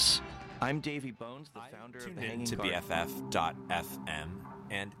I'm Davey Bones, the founder of the Hanging to Garden. BFF.fm,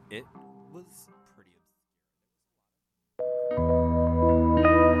 and it was pretty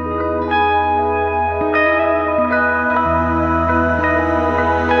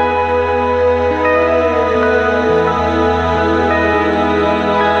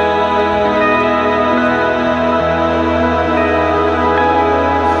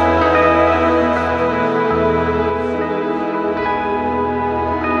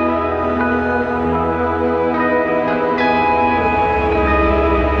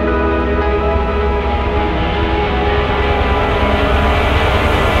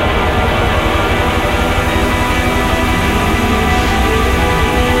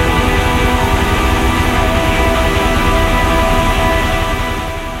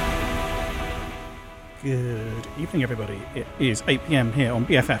Good evening, everybody. It is 8 p.m. here on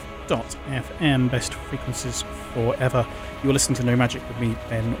BFF.fm, best frequencies forever. You're listening to No Magic with me,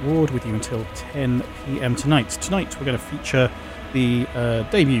 Ben Ward, with you until 10 p.m. tonight. Tonight, we're going to feature the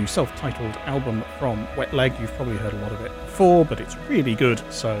debut self-titled album from Wet Leg. You've probably heard a lot of it before, but it's really good,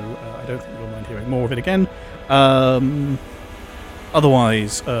 so I don't think you'll mind hearing more of it again.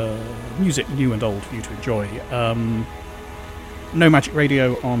 Otherwise, music new and old for you to enjoy. No Magic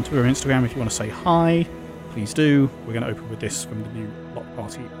Radio on Twitter and Instagram if you want to say hi, please do. We're going to open with this from the new Block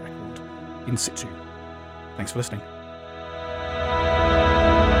Party record, In Situ. Thanks for listening.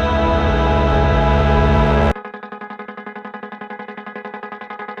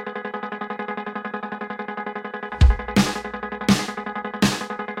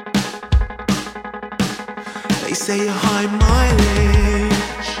 They say you're high mileage,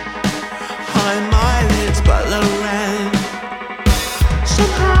 but low rent.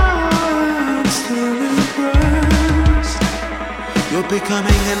 Somehow it's still impressed. You're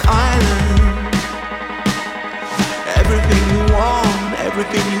becoming an island. Everything you want,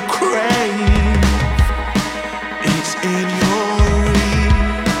 everything you crave, it's in your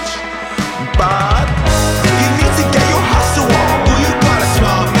reach. But you need to get your hustle on. Well, you gotta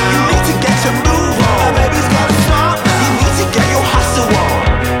smart. You need to get your move on. My baby's gotta smart. You need to get your hustle on.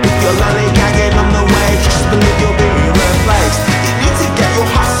 If you're lollygagging on the way, just believe you'll be replaced. You need to get your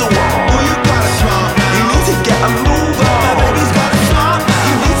hustle on. Well, you gotta smart. You need to get a move on. My baby's gotta smart.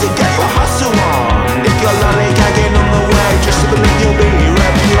 You need to get your hustle on. If you're lollygagging on the way, just believe you'll be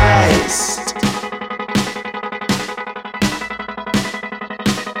replaced.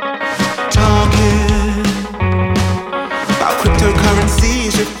 Talking about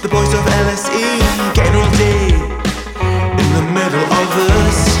cryptocurrencies with the boys of LSE, getting all deep in the middle of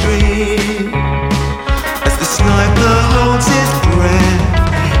the street. As the sniper holds his breath,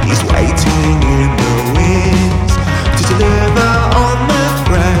 he's waiting in the wings to deliver on the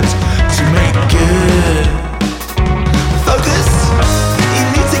threat to make good. Focus, you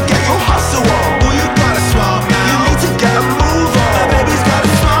need to get your hustle on. Well, you gotta smart, you need to get a move on. My baby's gotta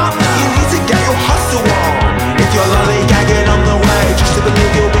smart, you need to get your hustle on. If you're lollygagging on the way, just to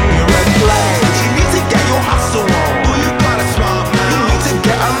believe you'll be replaced. You need to get your hustle on. Well, you gotta smart, you need to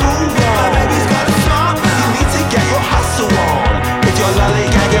get a move on. My baby's gotta smart, you need to get your hustle on. If you're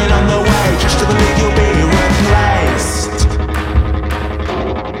lollygagging on the way, just to believe you'll be replaced. You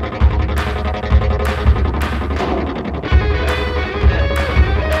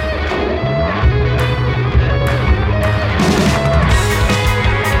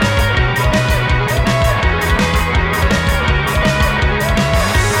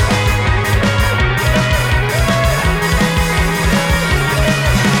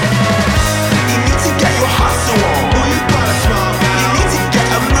need to get your hustle on. Well, you gotta smart. You need to get a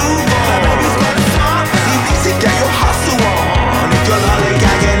move on. My baby's gotta smart. You need to get your hustle on. If you're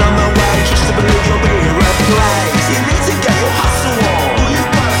lollygagging on the way, just to believe you'll be replaced. You need to get your hustle on. Well, you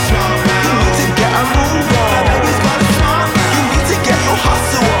gotta smart. You need to get a move on. My baby's gotta smart. You need to get your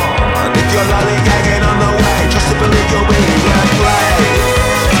hustle on. If you're lollygagging on the way, just to believe you'll be replaced.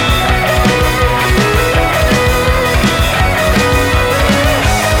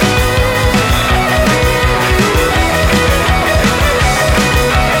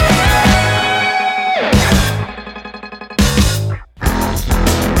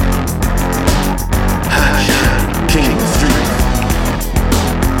 King of the streets,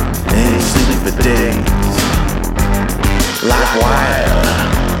 ain't sleeping for days. Life wild,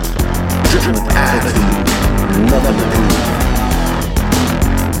 dripping with attitude, nothing to do.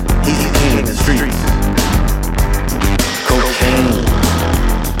 He's the king of the streets. Cocaine,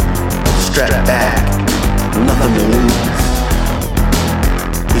 strapped back, nothing to lose.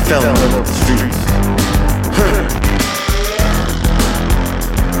 He fell in love with the streets.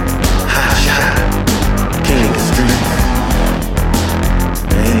 Hot shot, king of the streets.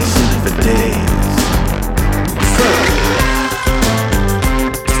 Ain't sleeping for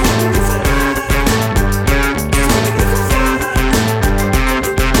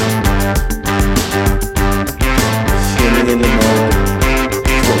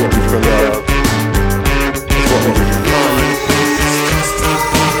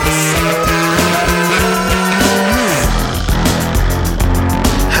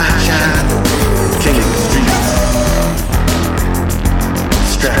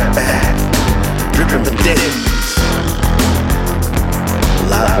strap back, dripping for days.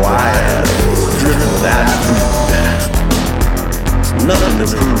 Live wire, dripping without food. Nothing to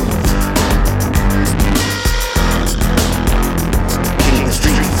prove. King of the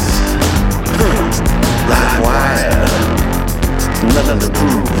streets. Live wire, nothing to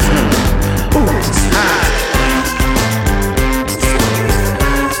prove. Ooh, high.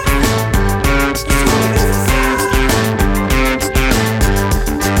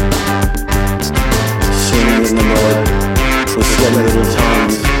 Swimming in the mud with sweaty little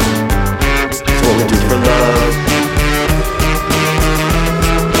tongues. It's what we do for love.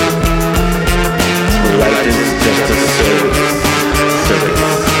 Life is just a service.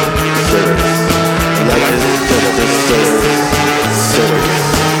 Life is just a service.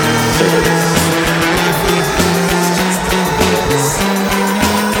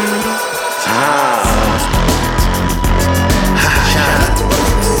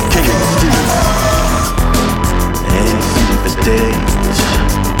 King of the streets. Ain't seen for days.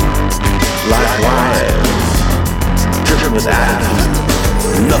 Live wire.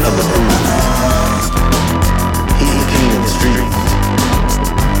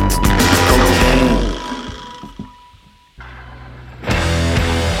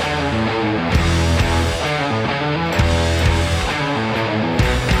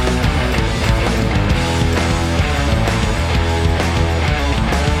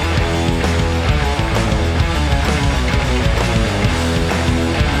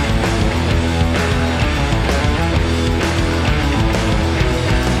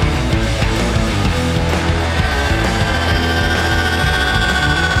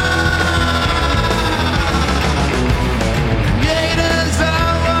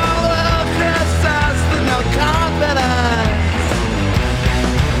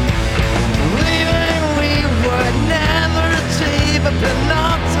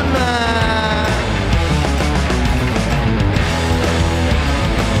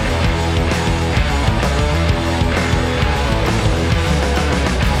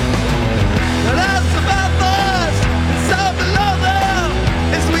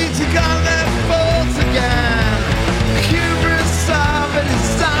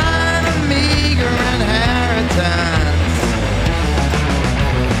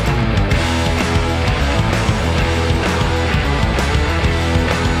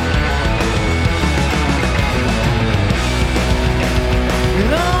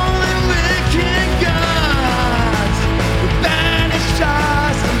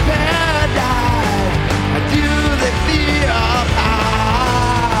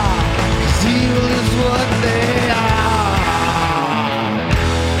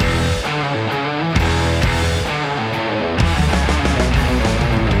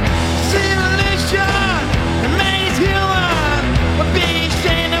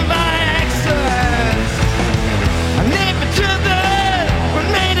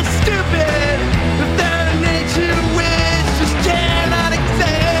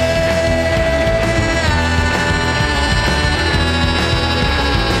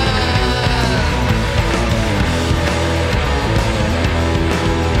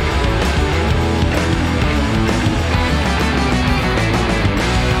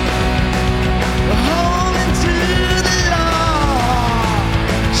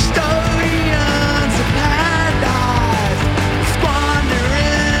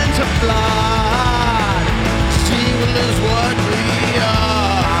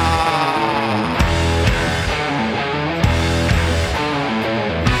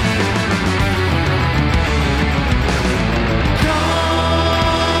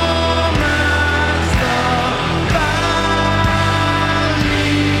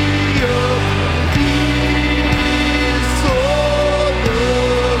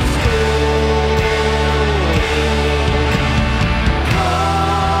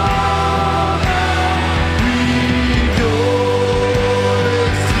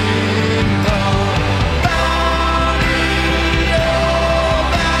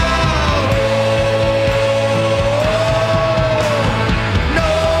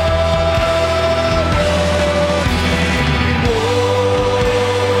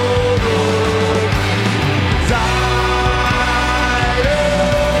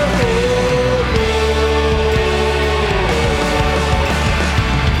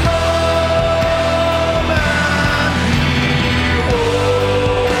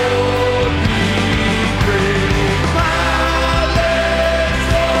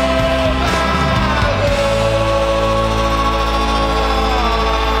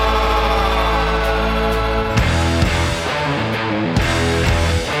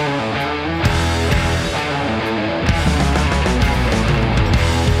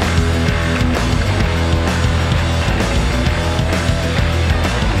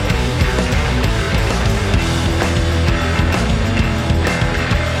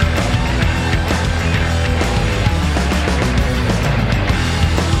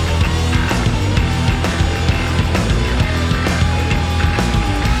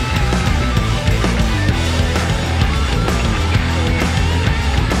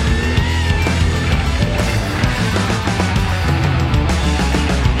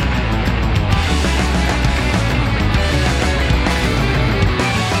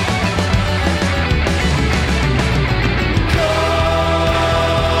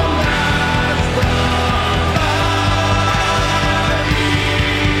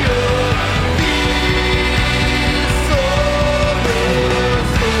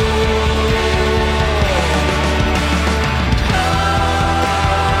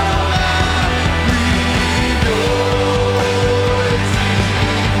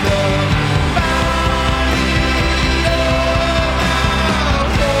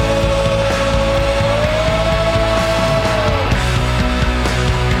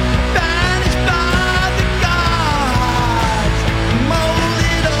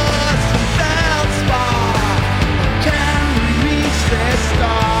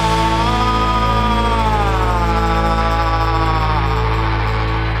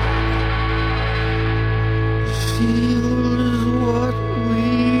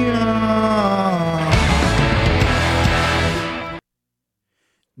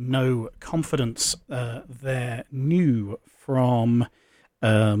 Confidence. They're new from,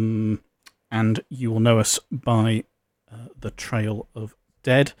 and you will know us by The Trail of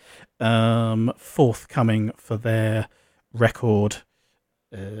Dead, forthcoming for their record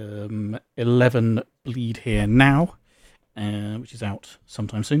 11 Bleed Here Now, which is out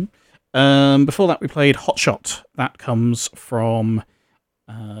sometime soon. Before that we played Hotshot. That comes from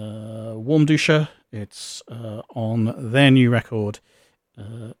Warmduscher. It's on their new record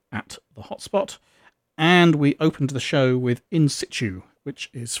At the Hotspot. And we opened the show with In Situ, which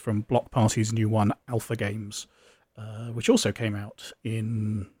is from Block Party's new one, Alpha Games, which also came out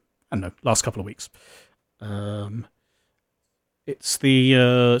in, I don't know, last couple of weeks. It's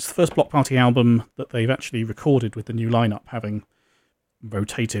the first Block Party album that they've actually recorded with the new lineup, having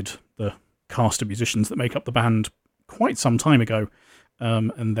rotated the cast of musicians that make up the band quite some time ago,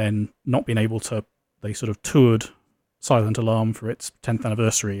 and then not been able to. They sort of toured Silent Alarm for its 10th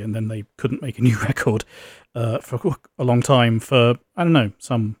anniversary, and then they couldn't make a new record for a long time for, I don't know,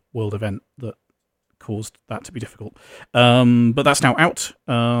 some world event that caused that to be difficult. But that's now out.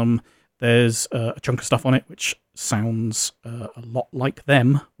 There's a chunk of stuff on it which sounds a lot like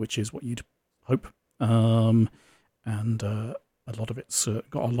them, which is what you'd hope. And a lot of it's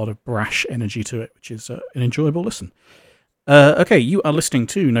got a lot of brash energy to it, which is an enjoyable listen. Okay, you are listening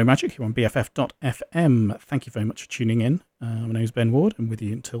to No Magic here on BFF.FM. Thank you very much for tuning in. My name is Ben Ward. I'm with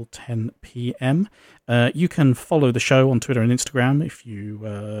you until 10 p.m. You can follow the show on Twitter and Instagram if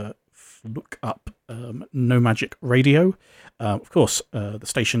you look up No Magic Radio. Of course, the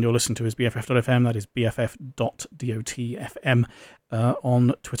station you're listening to is BFF.FM. That is BFF.DOTFM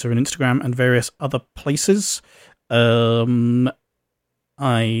on Twitter and Instagram and various other places.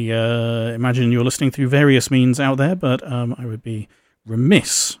 I imagine you're listening through various means out there, but I would be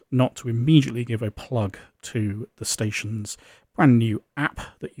remiss not to immediately give a plug to the station's brand new app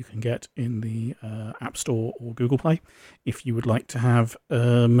that you can get in the App Store or Google Play if you would like to have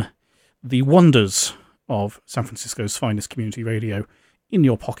the wonders of San Francisco's finest community radio in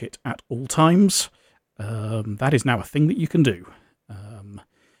your pocket at all times. That is now a thing that you can do.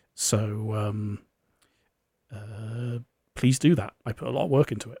 Please do that. I put a lot of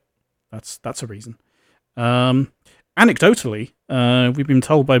work into it. That's a reason. Anecdotally, we've been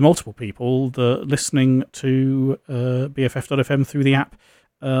told by multiple people that listening to BFF.FM through the app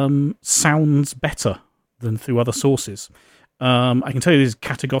sounds better than through other sources. I can tell you this is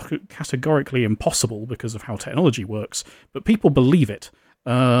categorically impossible because of how technology works, but people believe it.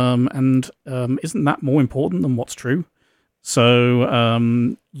 And isn't that more important than what's true?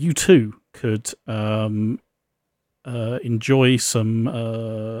 So you too could enjoy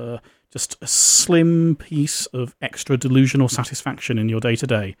some just a slim piece of extra delusional satisfaction in your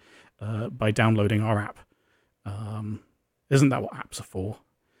day-to-day by downloading our app. Isn't that what apps are for?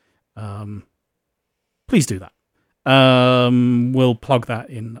 Please do that. We'll plug that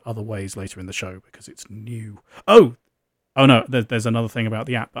in other ways later in the show because it's new. Oh no, there's another thing about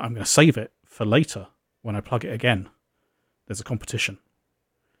the app, but I'm going to save it for later when I plug it again. There's a competition.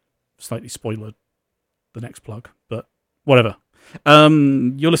 Slightly spoilered the next plug, but whatever.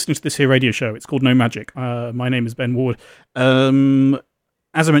 You're listening to this here radio show. It's called No Magic. My name is Ben Ward.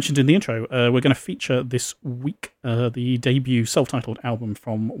 As I mentioned in the intro, we're going to feature this week the debut self-titled album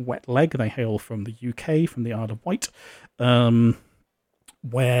from Wet Leg. They hail from the UK, from the Isle of Wight,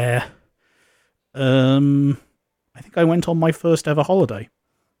 where I think I went on my first ever holiday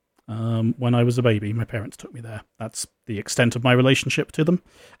when I was a baby. My parents took me there. That's the extent of my relationship to them.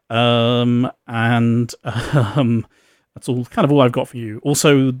 That's all I've got for you.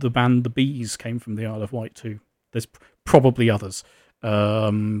 Also, the band The Bees came from the Isle of Wight too. There's probably others.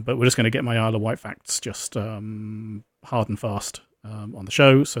 But we're just going to get my Isle of Wight facts just hard and fast on the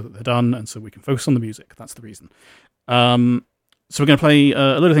show so that they're done and so we can focus on the music. That's the reason. So we're going to play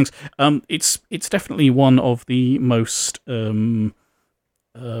a lot of things. It's definitely one of the most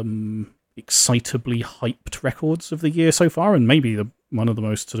excitably hyped records of the year so far, and maybe one of the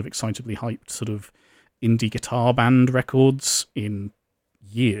most sort of excitably hyped sort of indie guitar band records in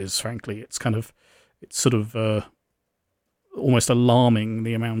years, frankly. It's sort of almost alarming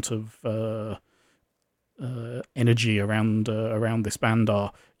the amount of energy around this band.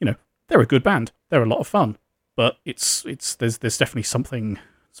 They're a good band. They're a lot of fun, but there's definitely something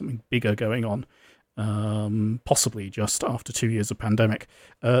bigger going on. Possibly just after 2 years of pandemic,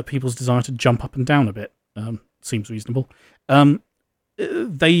 people's desire to jump up and down a bit seems reasonable.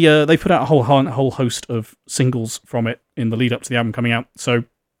 They put out a whole host of singles from it in the lead up to the album coming out. So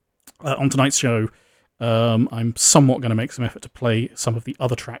on tonight's show, I'm somewhat going to make some effort to play some of the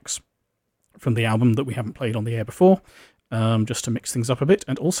other tracks from the album that we haven't played on the air before. just to mix things up a bit,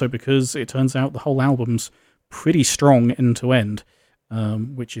 and also because it turns out the whole album's pretty strong end to end,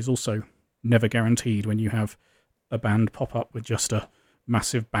 which is also never guaranteed when you have a band pop up with just a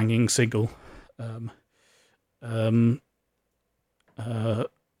massive banging single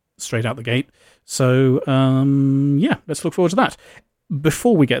straight out the gate. So let's look forward to that.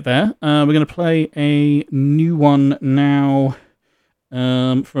 Before we get there, we're going to play a new one now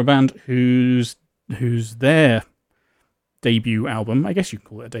from a band whose their debut album, I guess you can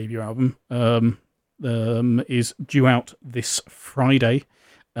call it a debut album, is due out this Friday.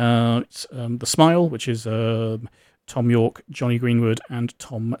 It's The Smile, which is Tom York, Johnny Greenwood, and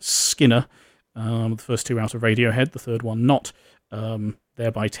Tom Skinner. The first two out of Radiohead, the third one not,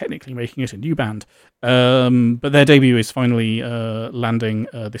 thereby technically making it a new band. But their debut is finally landing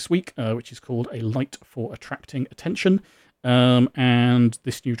this week, which is called A Light for Attracting Attention. And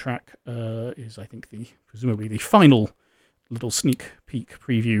this new track is, I think, presumably the final little sneak peek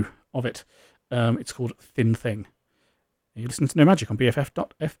preview of it. It's called Thin Thing. You listen to No Magic on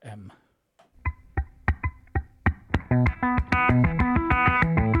BFF.fm.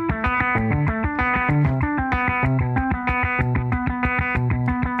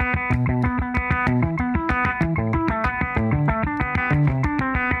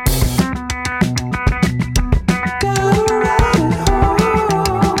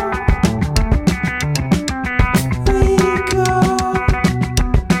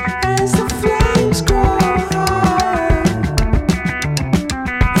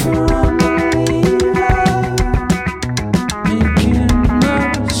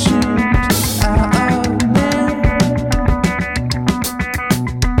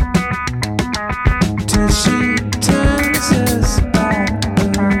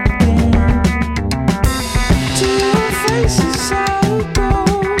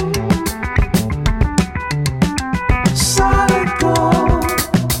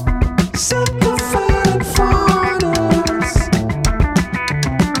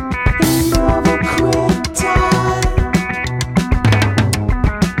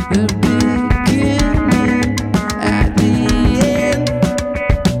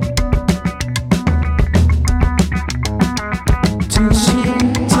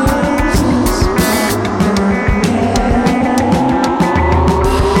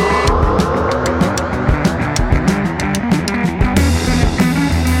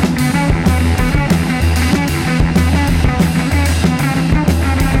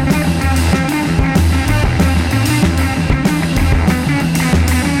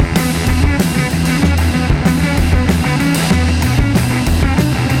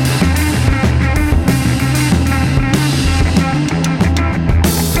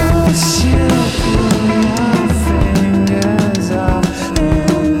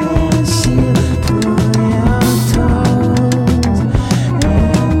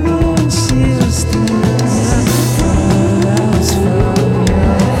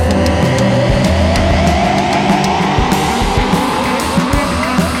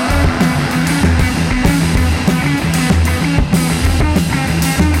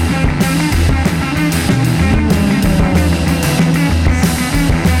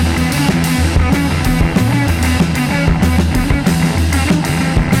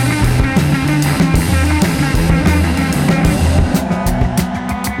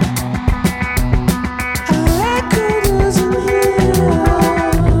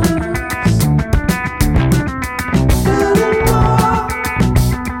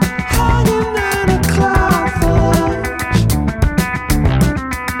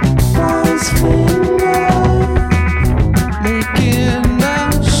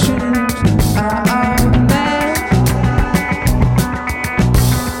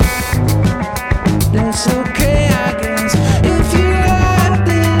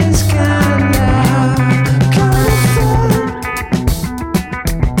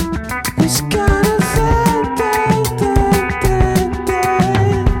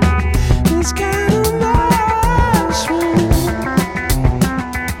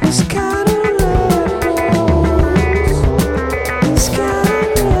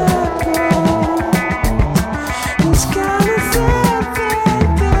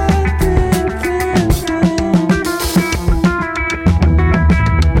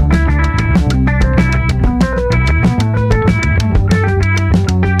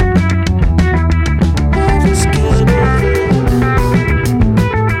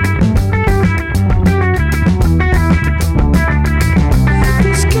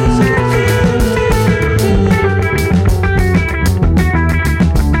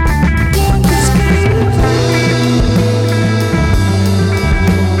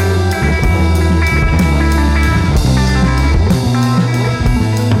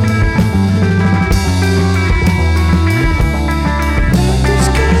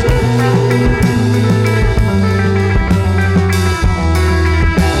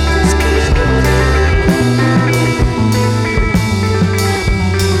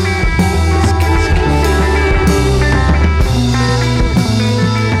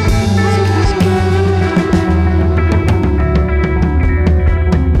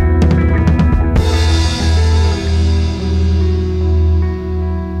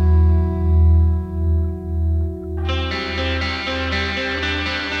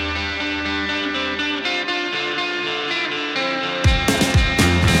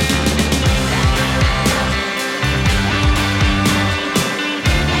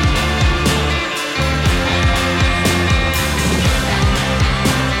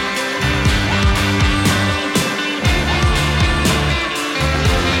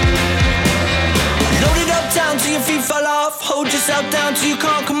 your feet fall off. Hold yourself down till you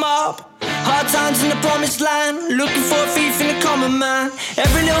can't come up. Hard times in the promised land, looking for a thief in the common man.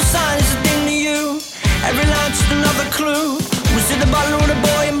 Every little sign is a thing to you, every line just another clue. Was it the bottle or the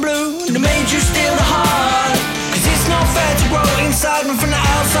boy in blue that made you steal the heart? Cause it's not fair to grow inside when from the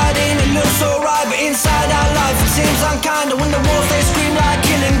outside in it looks so right, but inside our life it seems unkind. When the walls they scream like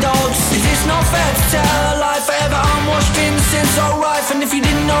killing dogs. Is this not fair to tell a lie forever unwashed in the sin so rife? And if you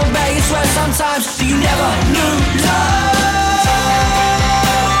didn't know better, you swear sometimes that you never knew love.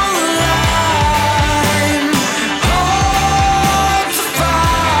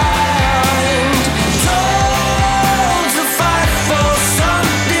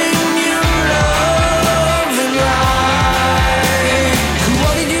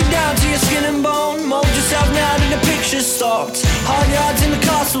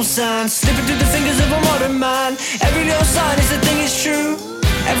 Sign, slipping through the fingers of a modern man. Every little sign is the thing is true.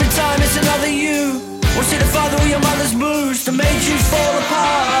 Every time it's another you. Was it the father or your mother's blues that made you fall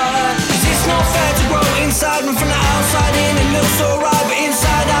apart? Cause it's not fair to grow inside when from the outside in it looks so right, but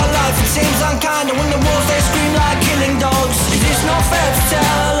inside our life it seems unkind. And when the walls they scream like killing dogs. Cause it's not fair to tell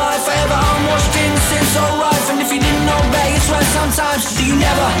a lie forever unwashed in the sin so rife. And if you didn't know better, you swear sometimes that you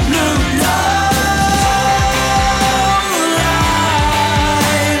never knew love.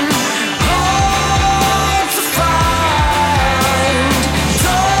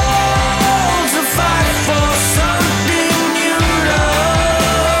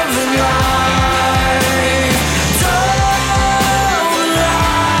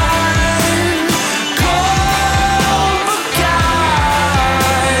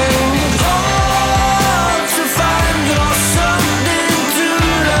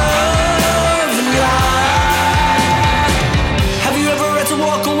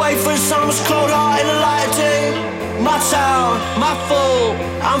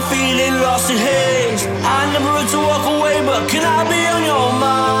 Can I be on your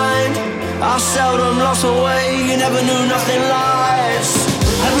mind? I seldom lost my way, you never knew nothing lies.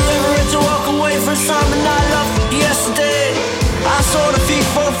 Have you ever had to walk away from something I loved yesterday? I saw the thief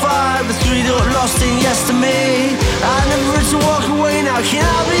for 5, but 3 got lost in yes to me. I never had to walk away, now can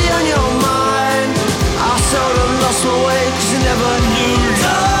I be on your mind? I seldom lost my way, cause you never knew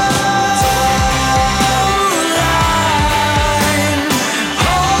love.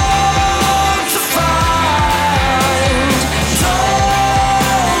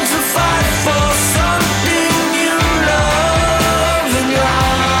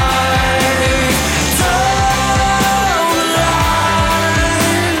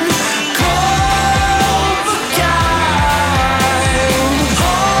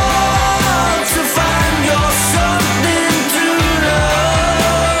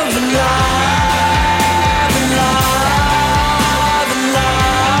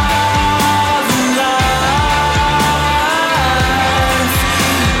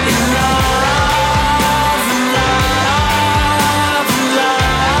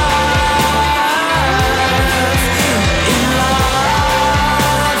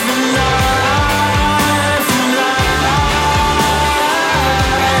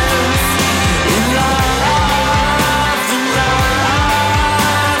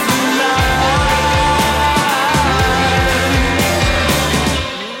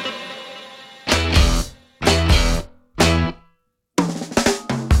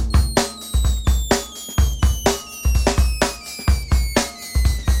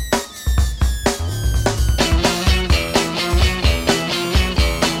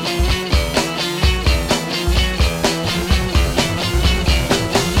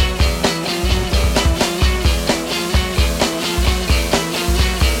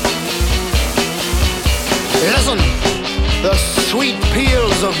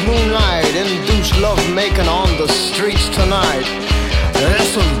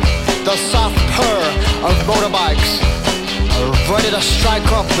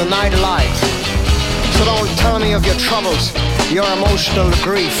 Your emotional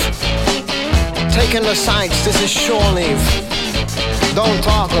grief. Taking the sights, this is shore leave. Don't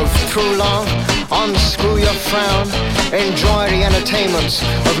talk of true love, unscrew your frown. Enjoy the entertainments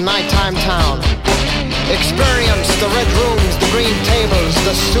of nighttime town. Experience the red rooms, the green tables,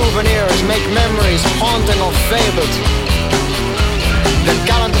 the souvenirs, make memories haunting or fabled. The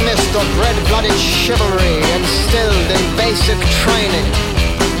gallant mist of red-blooded chivalry instilled in basic training.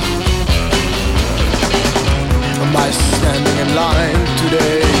 By standing in line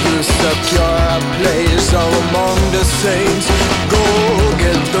today, you secure a place among the saints. Go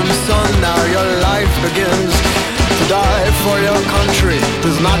get them, son, now your life begins. To die for your country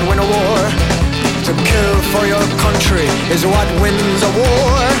does not win a war. To kill for your country is what wins a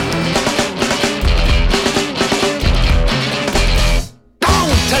war.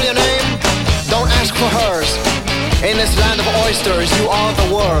 cloisters, you are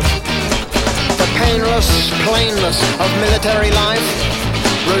the worth. The painless plainness of military life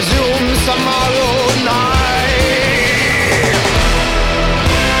resumes tomorrow night.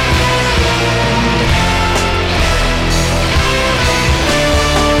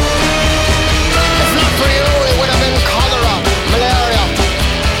 If not for you, it would have been cholera, malaria,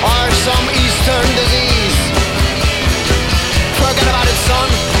 or some eastern disease. Forget about it,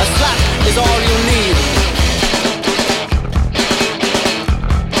 son. A slap is all you need.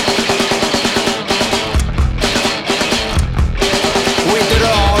 We did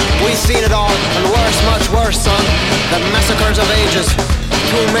it all, we seen it all, and worse, much worse, son. The massacres of ages,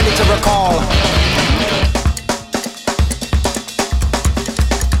 too many to recall.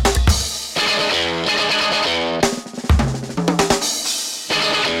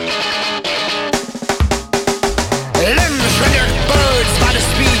 Limbs rendered birds by the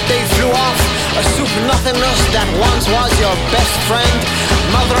speed they flew off. A soup nothingness that once was your best friend.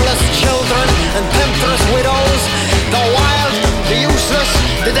 Motherless children and temptress widows. The wild, the useless,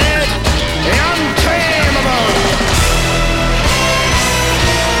 the dead, the untamable.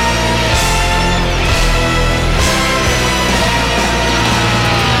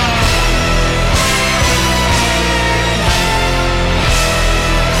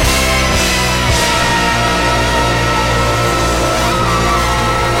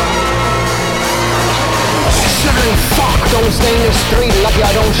 Fuck, don't stay in the street, lucky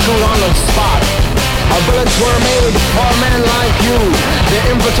I don't shoot on the spot. Our bullets were made for men like you, the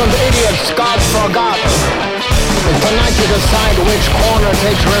impotent idiots God forgot. Tonight you decide which corner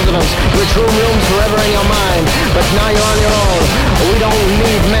takes residence, which room looms forever in your mind. But now you're on your own, we don't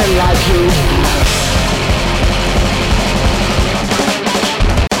need men like you.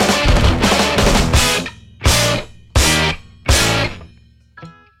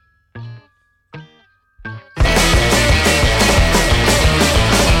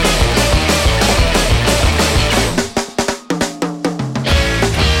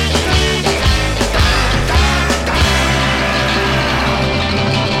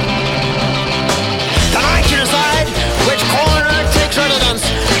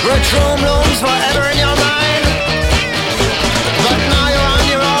 Which room looms forever in your mind? But now you're on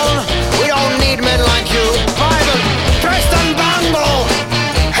your own, we don't need men like you. Private Preston Bungle,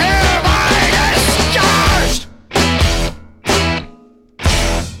 hereby discharged!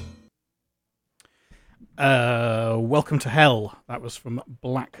 Welcome to Hell. That was from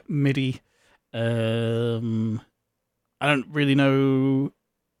Black Midi. I don't really know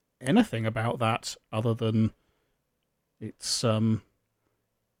anything about that other than it's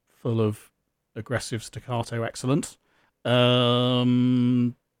full of aggressive staccato excellence. I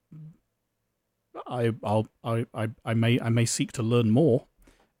may seek to learn more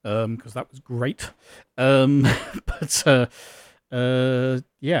because that was great.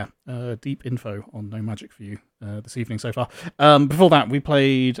 Deep info on No Magic for you this evening so far. Before that, we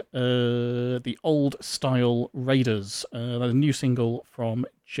played the Old Style Raiders, a new single from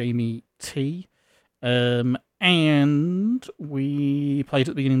Jamie T. And we played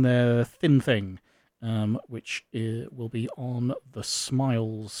at the beginning there Thin Thing, which will be on the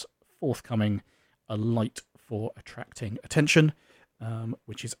Smiles forthcoming A Light for Attracting Attention,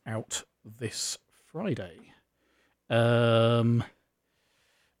 which is out this Friday. You're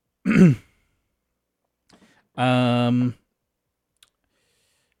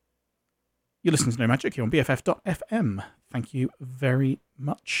listening to No Magic here on BFF.fm. Thank you very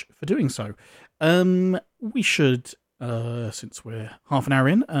much for doing so. We should, since we're half an hour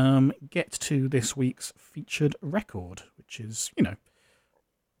in, get to this week's featured record, which is,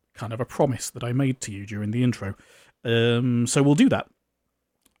 kind of a promise that I made to you during the intro. So we'll do that.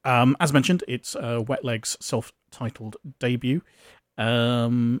 As mentioned, it's Wet Leg's self-titled debut.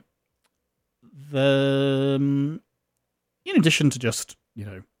 In addition to just,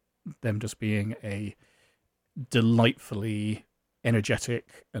 them just being a delightfully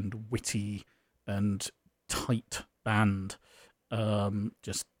energetic and witty and tight band,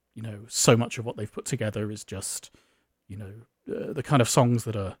 so much of what they've put together is just, the kind of songs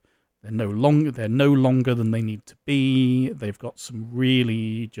that are they're no longer than they need to be. They've got some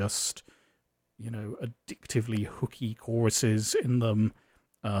really just, addictively hooky choruses in them.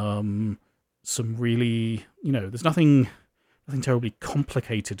 Some really, there's nothing terribly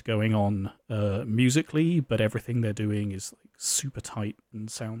complicated going on musically, but everything they're doing is like super tight and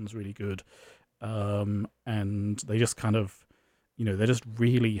sounds really good. And they just kind of, they're just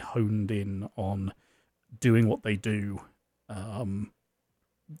really honed in on doing what they do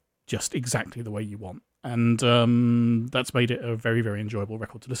just exactly the way you want. And that's made it a very, very enjoyable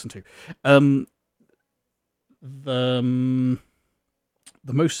record to listen to. the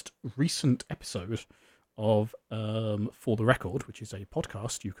most recent episode of For the Record, which is a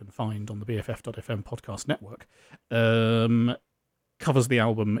podcast you can find on the BFF.FM podcast network, covers the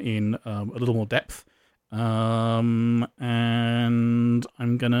album in a little more depth. And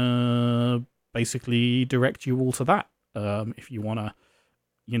I'm going to basically direct you all to that. If you want to,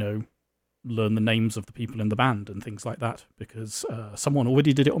 learn the names of the people in the band and things like that, because someone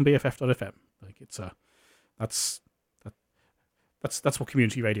already did it on BFF.FM. Like that's what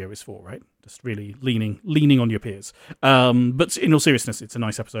community radio is for, right? Just really leaning on your peers. But in all seriousness, it's a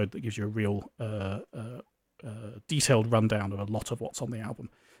nice episode that gives you a real detailed rundown of a lot of what's on the album,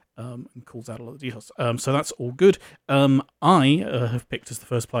 and calls out a lot of details. So that's all good. I have picked as the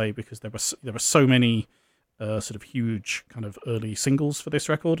first play because there were so many sort of huge kind of early singles for this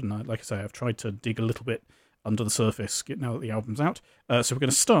record, and like I say, I've tried to dig a little bit under the surface now that the album's out. So we're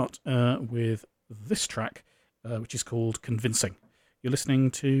going to start with this track, which is called Convincing. You're listening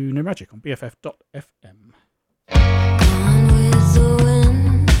to No Magic on BFF.FM. Gone with the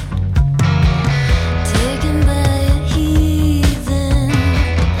wind, taken by a heathen,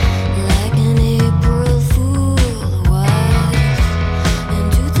 like an April Fool wife.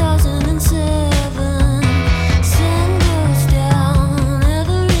 In 2007, sun goes down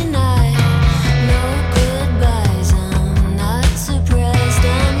every night. No goodbyes, I'm not surprised.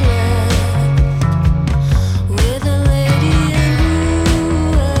 I'm left with a lady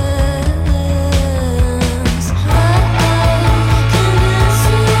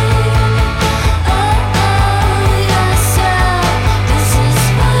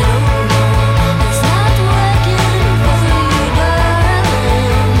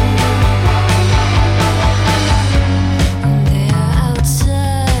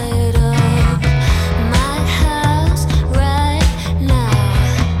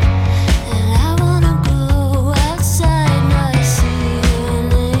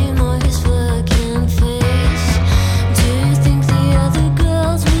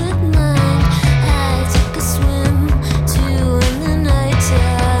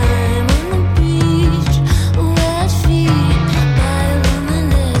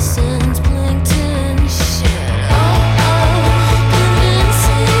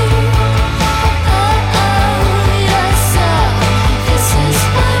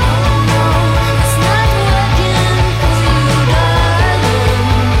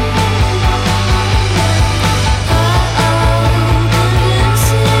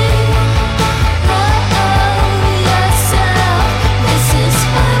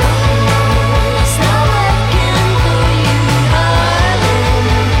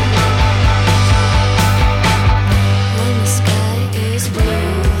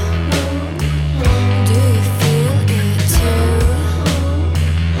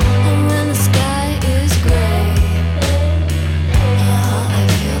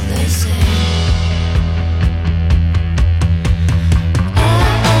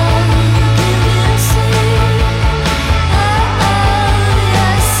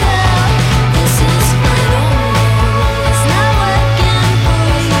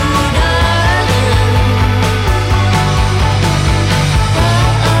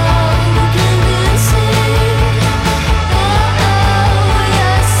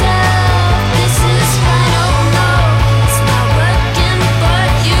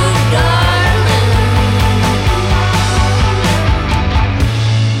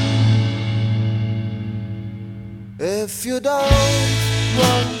If you don't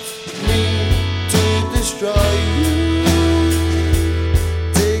want me to destroy you,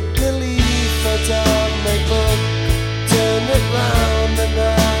 take a leaf out of my book, turn it round and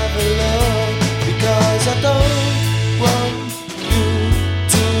have a look. Because I don't want you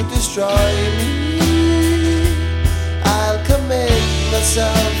to destroy me, I'll commit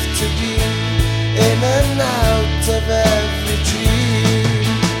myself to be in and out of every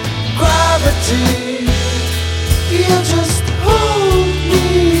dream. Gravity, you just hold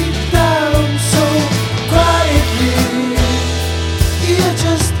me down so quietly. You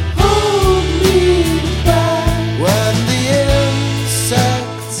just hold me back when the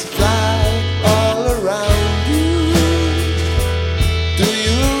insects fly all around you. Do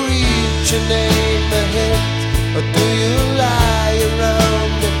you reach and aim a hit, or do you lie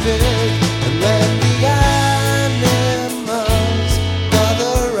around the pit? And when the animals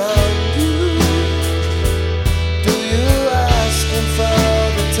gather around you,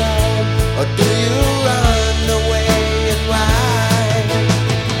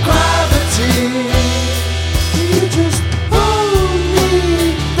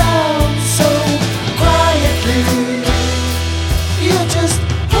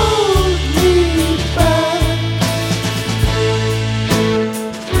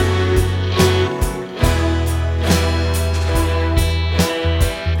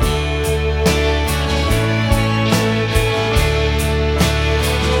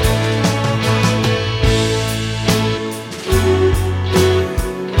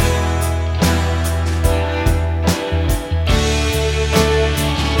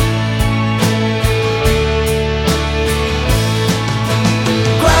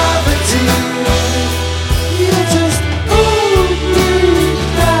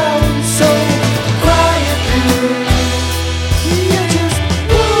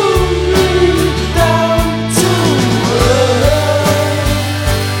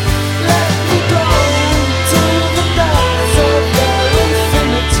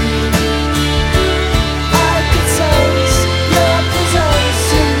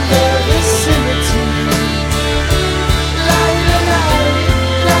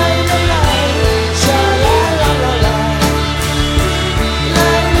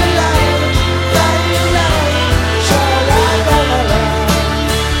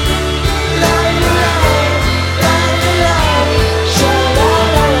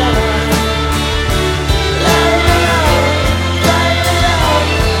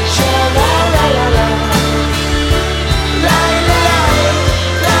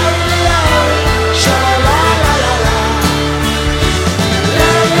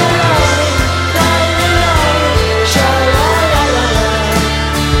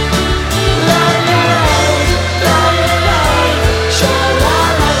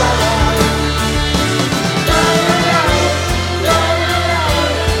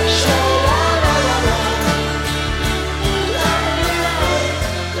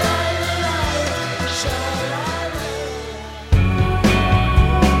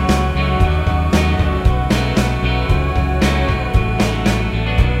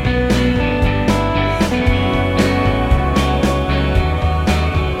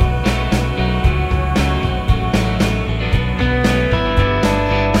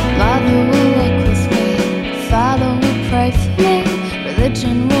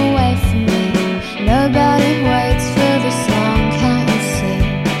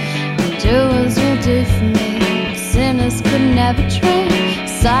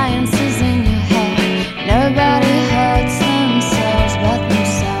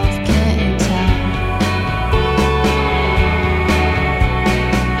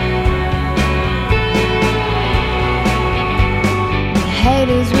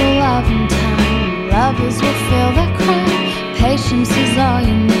 love in time. Lovers will feel their crime. Patience is all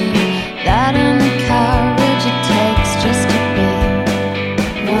you need. That and the courage it takes just to be.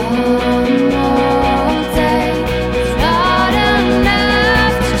 One more day is not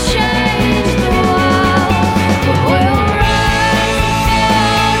enough to change the world, but we'll rise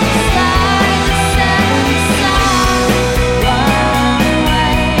like the setting sun. One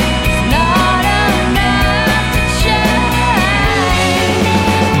way is not enough to change,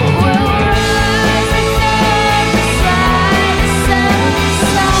 but we'll rise like the setting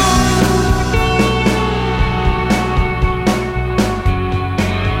sun.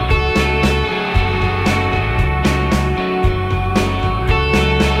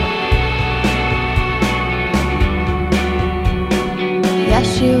 Yes,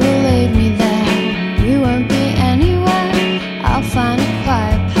 you will lead me there. You won't be anywhere. I'll find a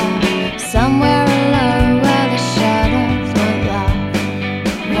quiet path, somewhere alone where the shadows won't laugh.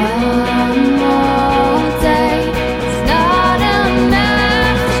 One more day is not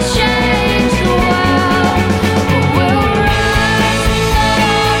enough to change the world, but we'll rise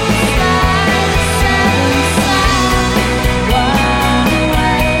like the setting sun. One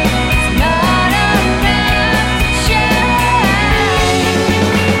way is not enough to change,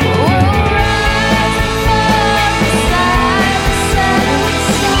 but we'll rise like the setting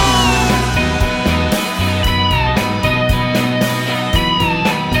sun.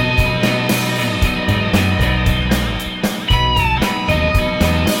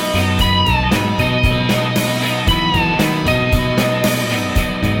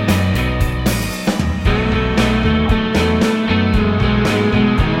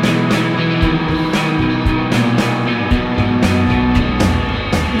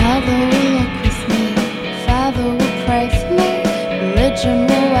 Mother will look with me, Father will pray for me, religion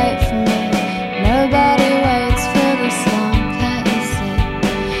will wait for me. Nobody waits for this long, can't you see?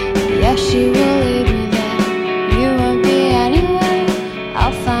 Yes, she will lead me there. You won't be anywhere.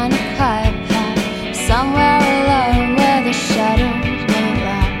 I'll find a quiet path, somewhere alone where the shadows won't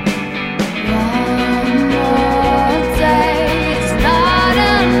laugh. One more day, it's not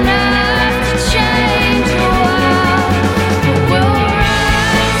enough to change the world, but we'll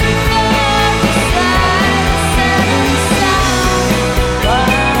rise like the setting sun.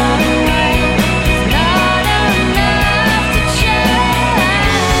 One way is not enough to change,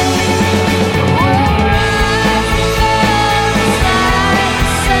 but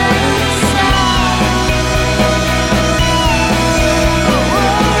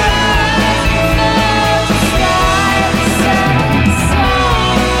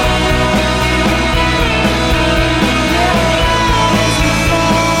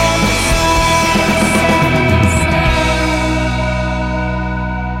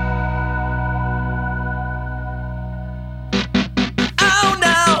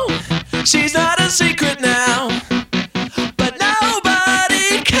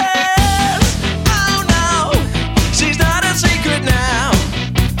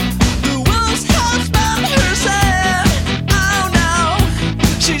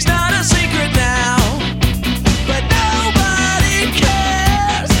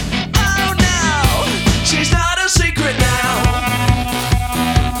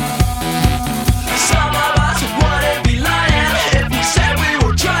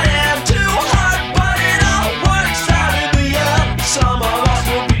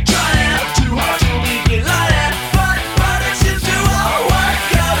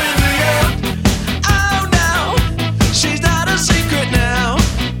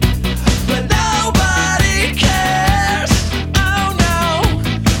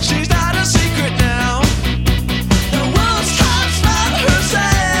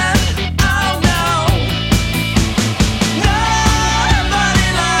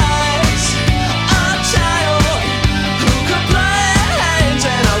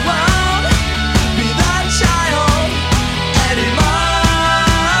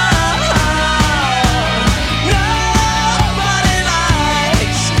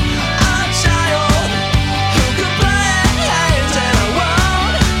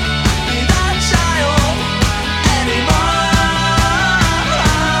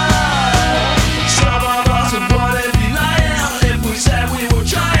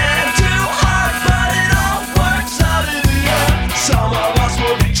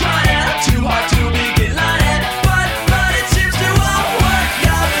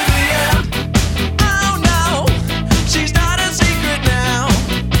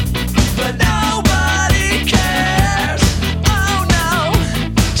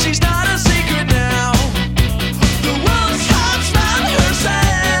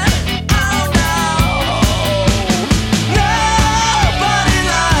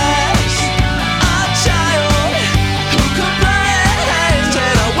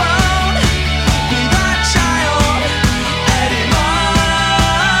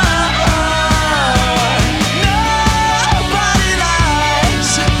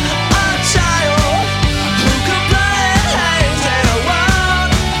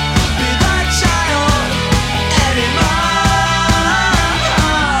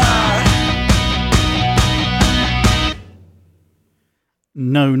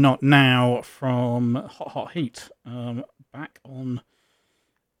No Not Now from Hot Hot Heat, back on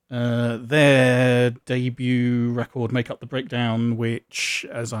their debut record, Make Up the Breakdown, which,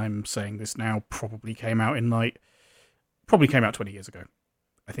 as I'm saying this now, probably came out 20 years ago,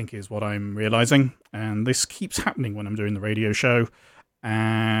 I think is what I'm realising. And this keeps happening when I'm doing the radio show,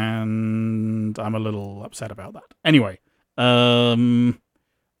 and I'm a little upset about that. Anyway, I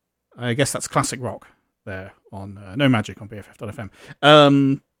guess that's classic rock there on No Magic on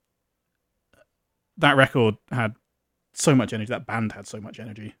BFF.fm. That record had so much energy, that band had so much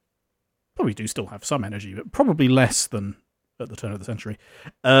energy. Probably do still have some energy, but probably less than at the turn of the century.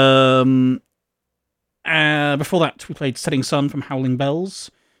 Before that, we played Setting Sun from Howling Bells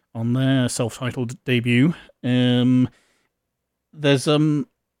on their self-titled debut. There's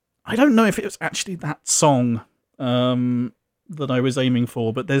I don't know if it was actually that song that I was aiming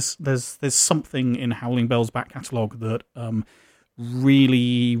for, but there's something in Howling Bells' back catalogue that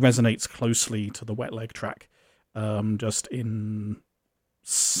really resonates closely to the Wet Leg track, just in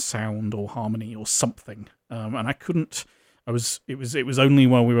sound or harmony or something. And I couldn't. It was only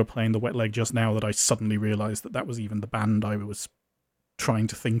while we were playing the Wet Leg just now that I suddenly realised that was even the band I was trying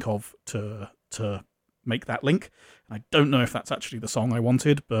to think of to make that link. I don't know if that's actually the song I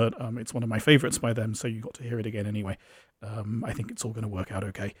wanted, but it's one of my favourites by them, so you got to hear it again anyway. I think it's all going to work out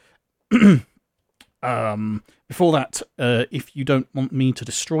okay. Before that, If You Don't Want Me to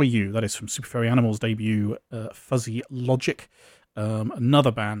Destroy You, that is from Super Furry Animals' debut, Fuzzy Logic,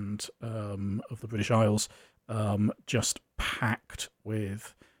 another band of the British Isles, just packed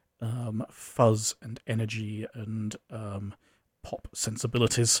with fuzz and energy and pop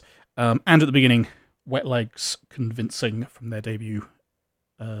sensibilities. And at the beginning, Wet Legs Convincing from their debut,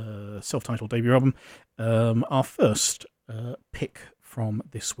 self-titled debut album, our first pick from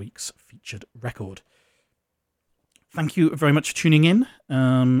this week's featured record. Thank you very much for tuning in.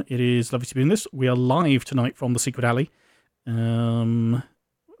 It is lovely to be doing this. We are live tonight from the Secret Alley in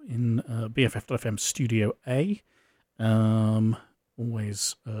BFF.fm Studio A.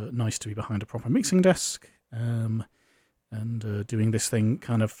 Always nice to be behind a proper mixing desk and doing this thing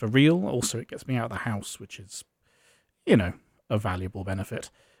kind of for real. Also, it gets me out of the house, which is, a valuable benefit.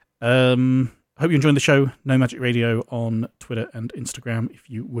 Hope you're enjoying the show. No Magic Radio on Twitter and Instagram. If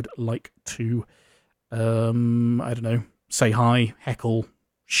you would like to, say hi, heckle,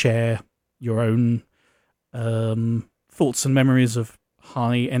 share your own thoughts and memories of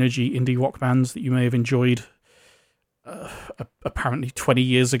high-energy indie rock bands that you may have enjoyed apparently 20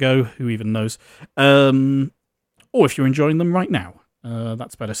 years ago. Who even knows? Or if you're enjoying them right now.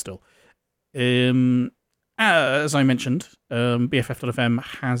 That's better still. As I mentioned, BFF.fm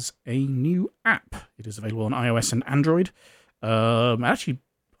has a new app. It is available on iOS and Android. Actually,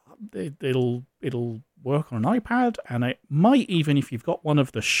 it'll work on an iPad, and it might even, if you've got one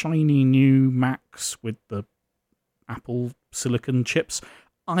of the shiny new Macs with the Apple Silicon chips,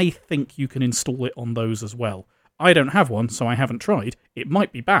 I think you can install it on those as well. I don't have one, so I haven't tried. It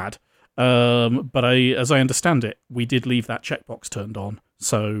might be bad, but as I understand it, we did leave that checkbox turned on,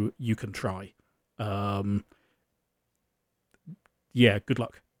 so you can try. Yeah, good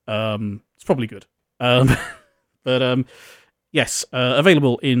luck. It's probably good. But yes,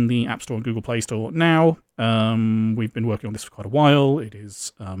 available in the App Store and Google Play Store now. We've been working on this for quite a while. It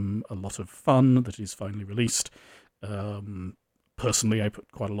is a lot of fun that it is finally released. Personally, I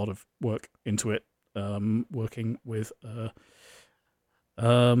put quite a lot of work into it, working with a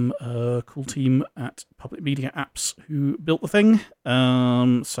cool team at Public Media Apps who built the thing.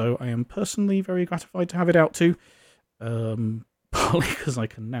 So I am personally very gratified to have it out too. Partly because I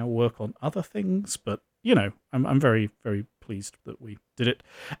can now work on other things, but I'm very, very pleased that we did it.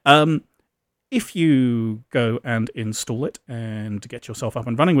 If you go and install it and get yourself up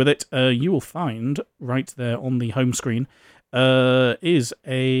and running with it, you will find right there on the home screen is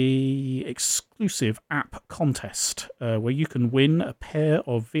a exclusive app contest where you can win a pair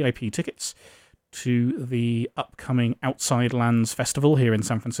of VIP tickets to the upcoming Outside Lands Festival here in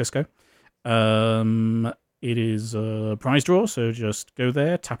San Francisco. It is a prize draw, so just go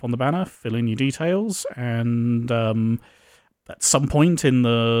there, tap on the banner, fill in your details, and at some point in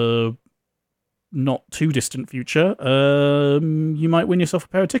the not too distant future, you might win yourself a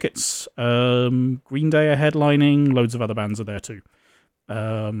pair of tickets. Green Day are headlining, loads of other bands are there too.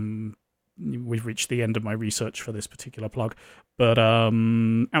 We've reached the end of my research for this particular plug, but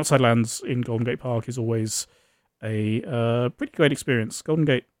Outside Lands in Golden Gate Park is always a pretty great experience. Golden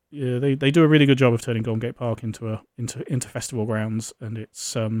Gate, they do a really good job of turning Golden Gate Park into festival grounds, and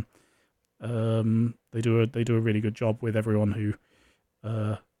it's they do a really good job with everyone who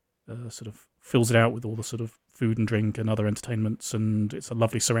sort of fills it out with all the sort of food and drink and other entertainments, and it's a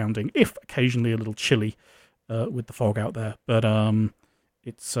lovely surrounding, if occasionally a little chilly with the fog out there. But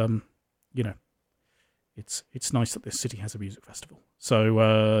it's it's nice that this city has a music festival.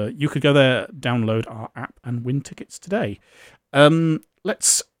 So you could go there, download our app, and win tickets today.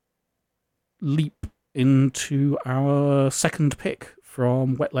 Let's leap into our second pick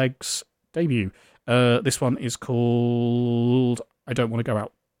from Wet Leg's debut. This one is called I Don't Want to Go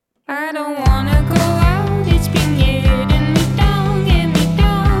Out. I don't wanna go out, it's been getting me down, get me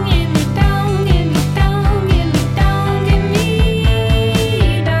down, get me down, get me down, get me down, get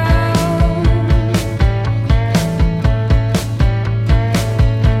me down.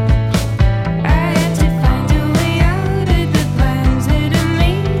 I had to find a way out of the plans that I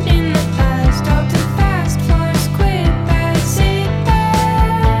made in the past. Talk too fast, force quit, that's it.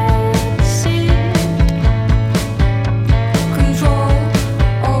 Control,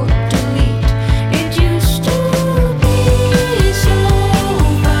 alt, delete. It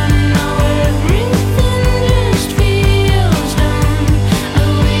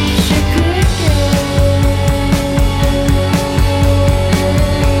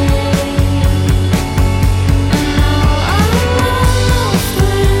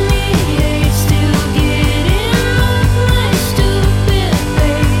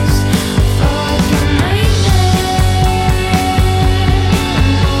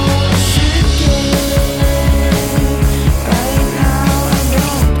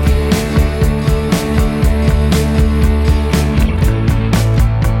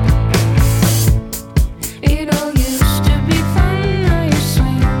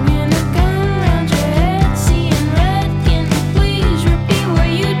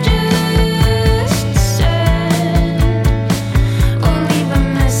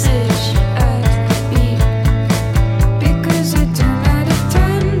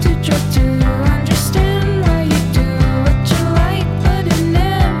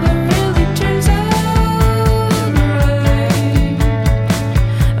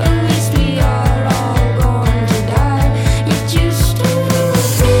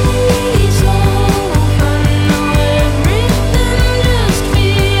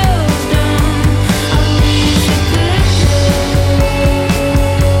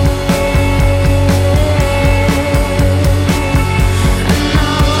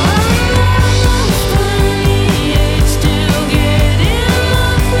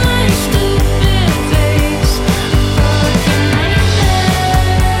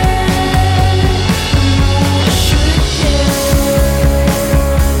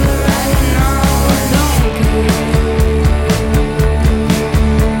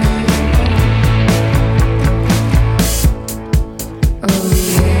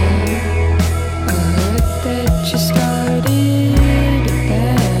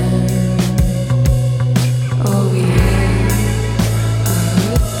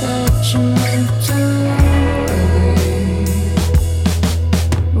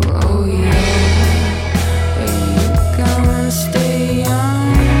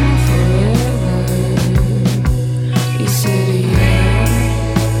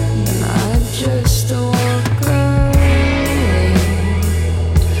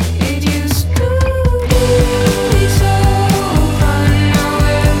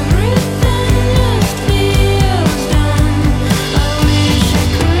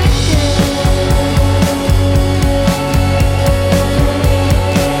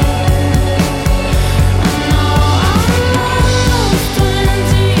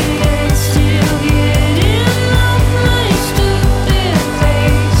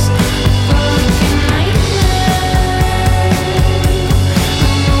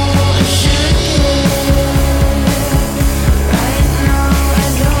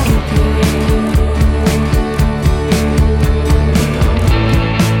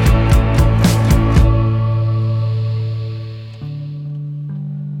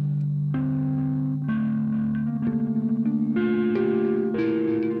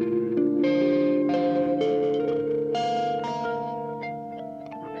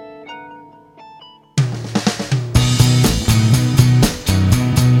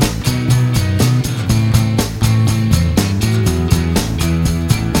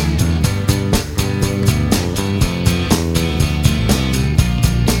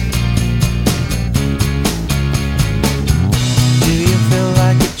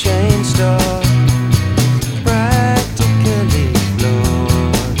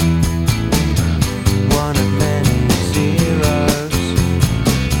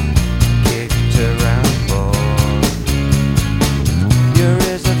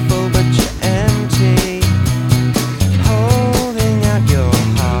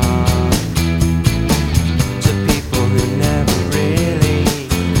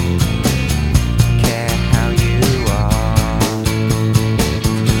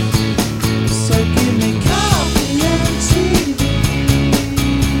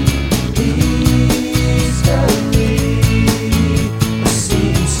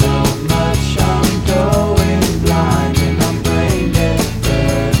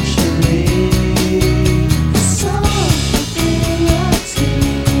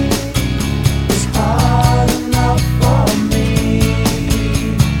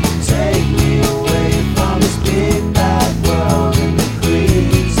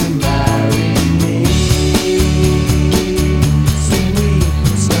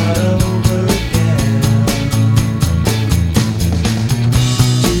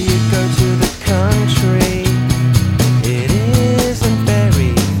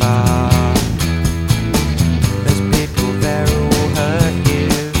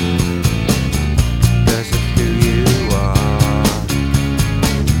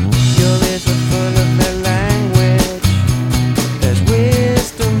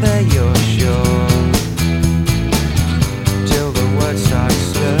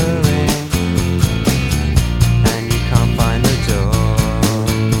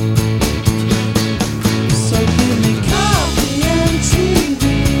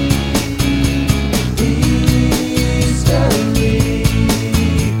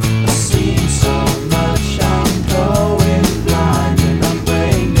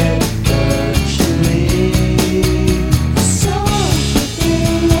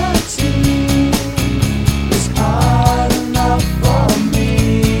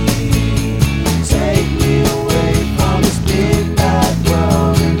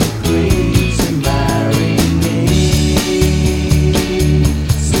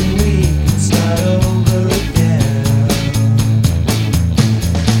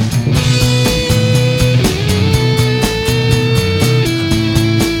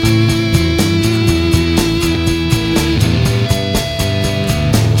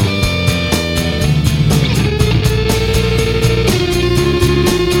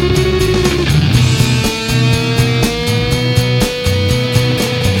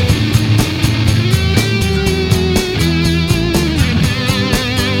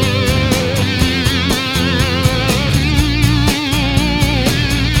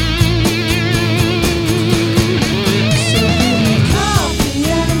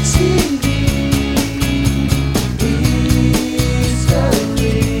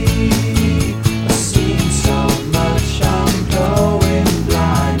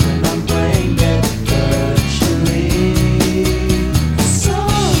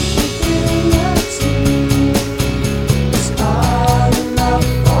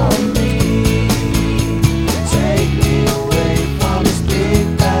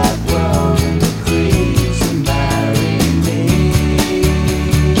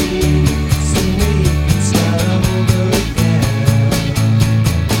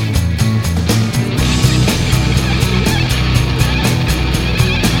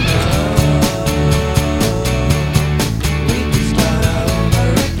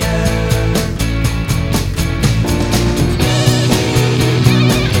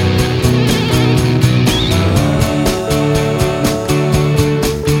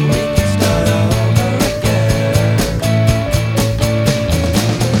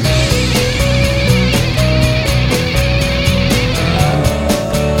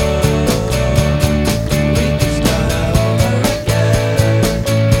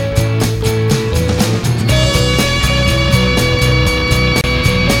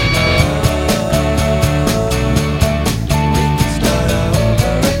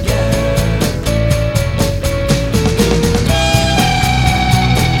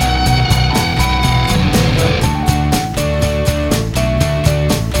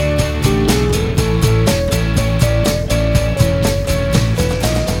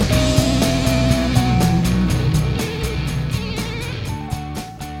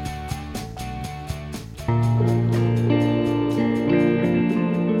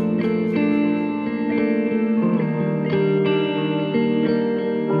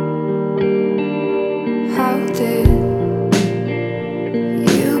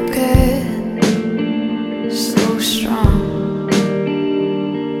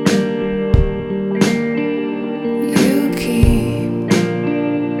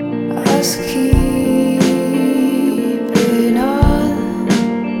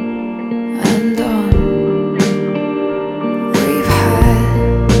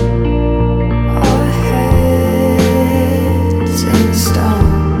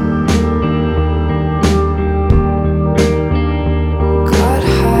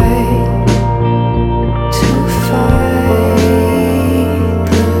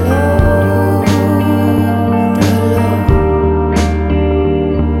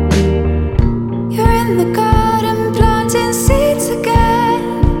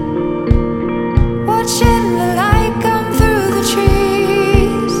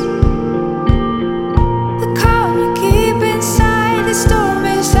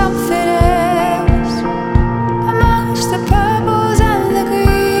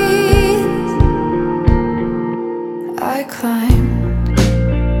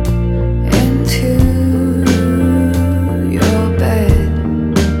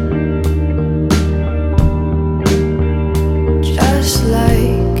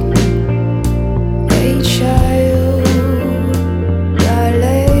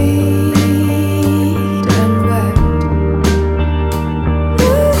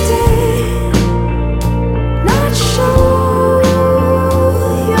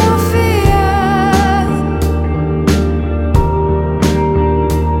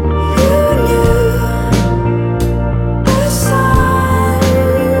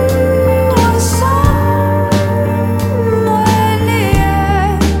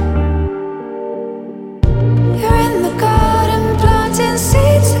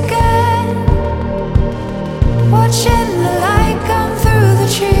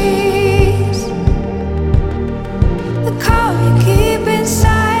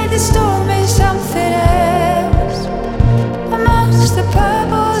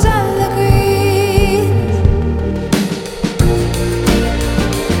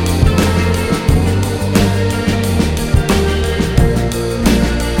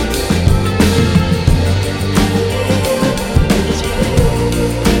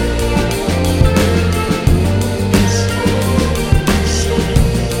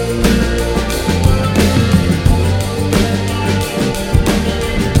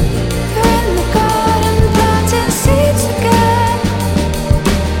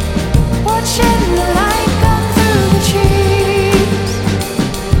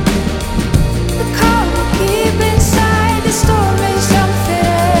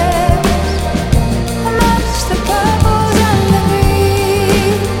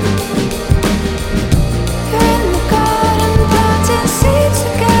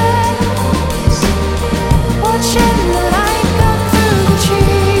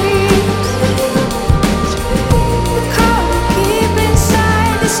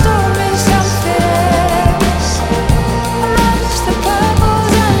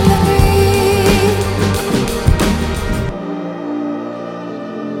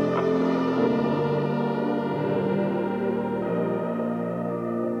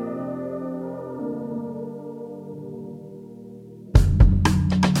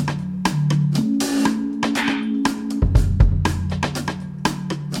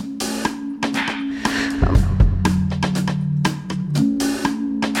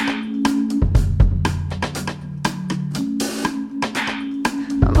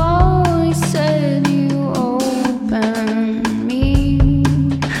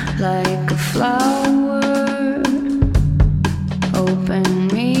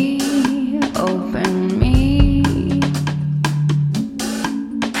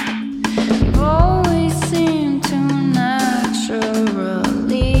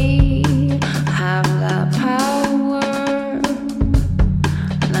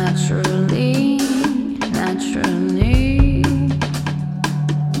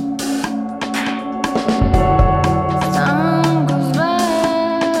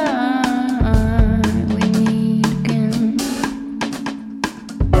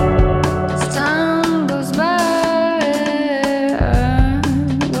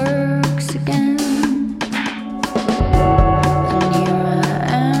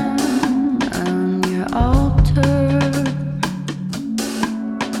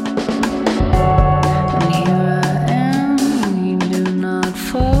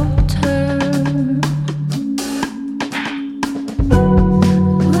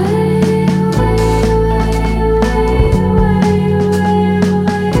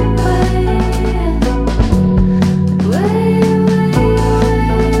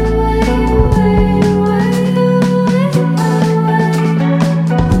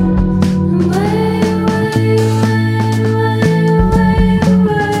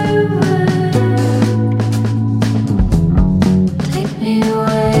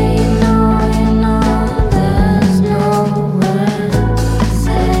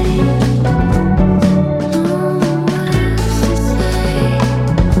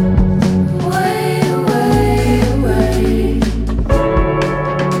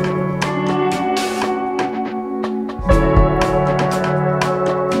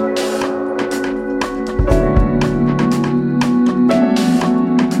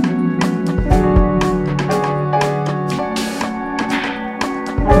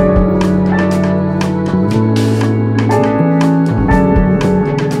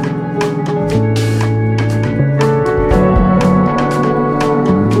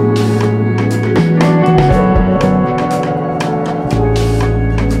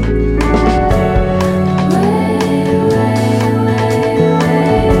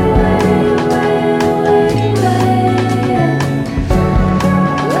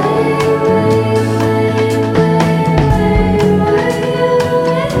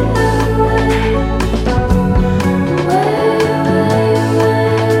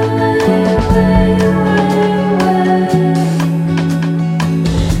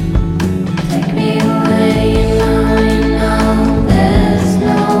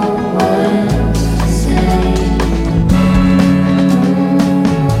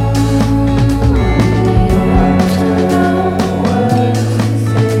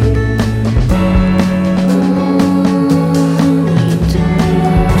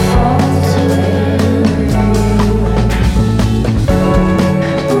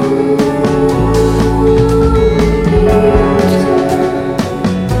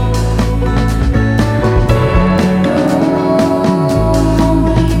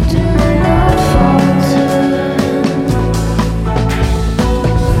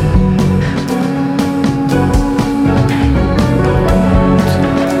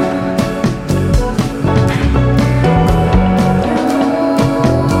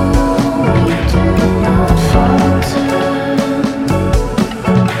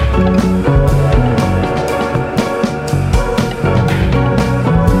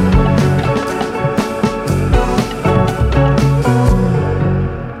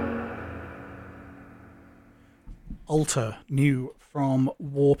Alter, new from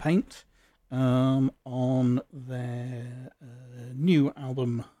Warpaint, on their new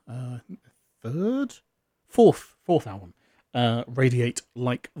album, fourth album, Radiate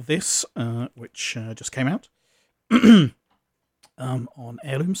Like This, which just came out on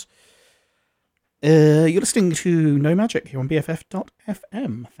Heirlooms. You're listening to No Magic here on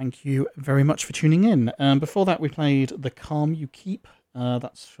BFF.fm. Thank you very much for tuning in. Before that, we played The Calm You Keep.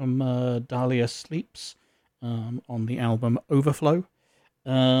 That's from Dahlia Sleeps on the album Overflow.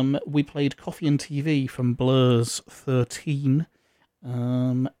 We played Coffee and TV from Blur's 13.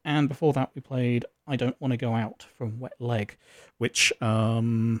 And before that, we played I Don't Want to Go Out from Wet Leg, which,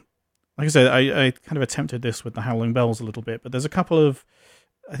 like I said, I kind of attempted this with the Howling Bells a little bit, but there's a couple of,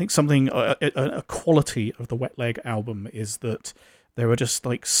 I think something, a quality of the Wet Leg album is that there are just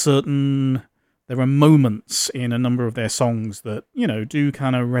like there are moments in a number of their songs that, you know, do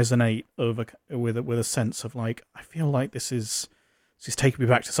kind of resonate with a sense of like, I feel like this is taking me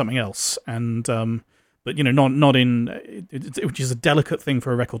back to something else. And, but, you know, not in, which is a delicate thing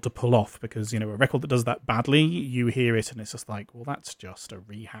for a record to pull off, because, you know, a record that does that badly, you hear it and it's just like, well, that's just a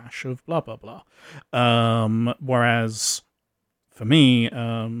rehash of blah, blah, blah. Whereas for me,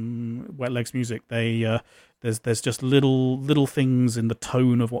 Wet Leg's music, there's just little things in the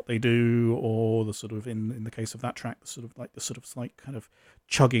tone of what they do, or the sort of, in the case of that track, the sort of like kind of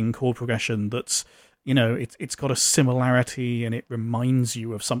chugging chord progression that's, you know, it's got a similarity and it reminds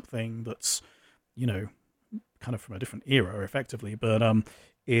you of something that's, you know, kind of from a different era, effectively, but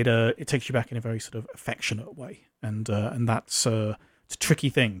it takes you back in a very sort of affectionate way, and that's it's a tricky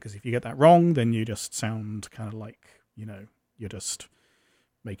thing, because if you get that wrong, then you just sound kind of like, you know, you're just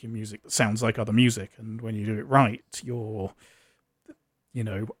making music that sounds like other music, and when you do it right, you're, you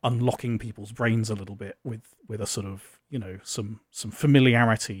know, unlocking people's brains a little bit with a sort of, you know, some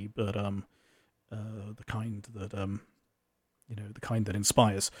familiarity, but the kind that you know, the kind that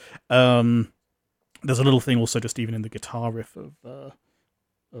inspires. There's a little thing also just even in the guitar riff of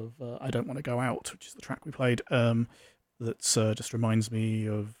I Don't Want to Go Out, which is the track we played, that's just reminds me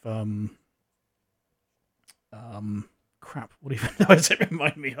of crap, what even does it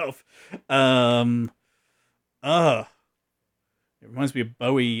remind me of? It reminds me of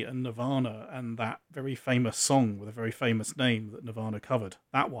Bowie and Nirvana and that very famous song with a very famous name that Nirvana covered.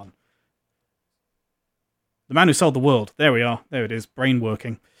 That one. The Man Who Sold the World. There we are. There it is. Brain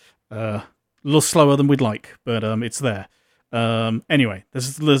working. A little slower than we'd like, but it's there. Anyway,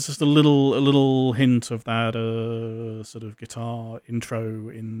 there's just a little hint of that sort of guitar intro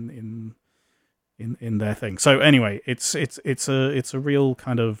in their thing. So anyway, it's a real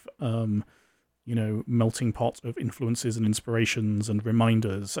kind of you know, melting pot of influences and inspirations and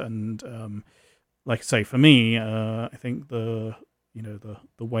reminders, and like I say, for me, I think the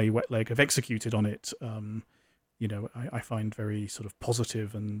way Wet Leg have executed on it, you know, I find very sort of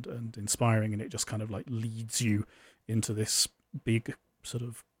positive and inspiring, and it just kind of like leads you into this big sort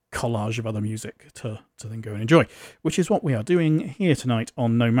of collage of other music to then go and enjoy, which is what we are doing here tonight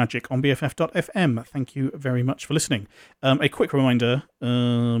on No Magic on BFF.fm. Thank you very much for listening. A quick reminder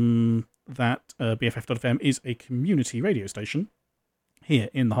that BFF.fm is a community radio station here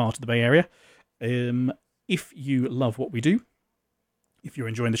in the heart of the Bay Area. If you love what we do, if you're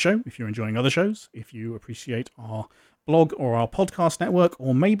enjoying the show, if you're enjoying other shows, if you appreciate our blog or our podcast network,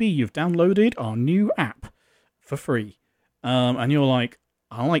 or maybe you've downloaded our new app for free, and you're like,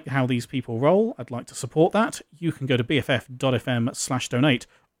 I like how these people roll, I'd like to support that, you can go to bff.fm/donate,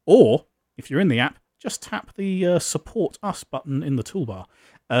 or if you're in the app, just tap the support us button in the toolbar,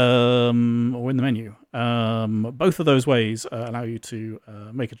 or in the menu. Both of those ways allow you to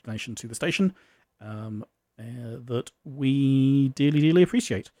make a donation to the station that we dearly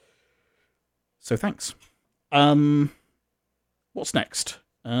appreciate. So thanks. What's next?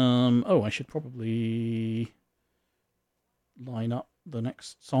 I should probably line up the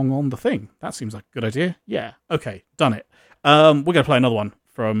next song on the thing. That seems like a good idea. Yeah, okay, done it. We're going to play another one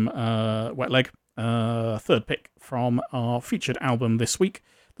from Wet Leg, third pick from our featured album this week.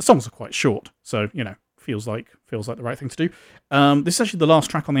 The songs are quite short, so, you know, feels like the right thing to do. This is actually the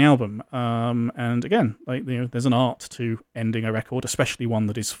last track on the album, and again, like, you know, there's an art to ending a record, especially one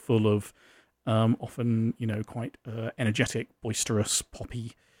that is full of often, you know, quite energetic, boisterous,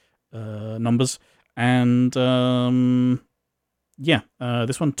 poppy numbers, and this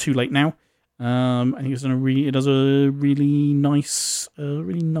one, Too Late Now. I think it does a really nice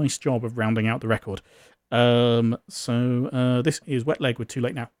job of rounding out the record. So this is Wet Leg with Too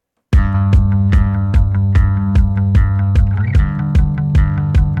Late Now.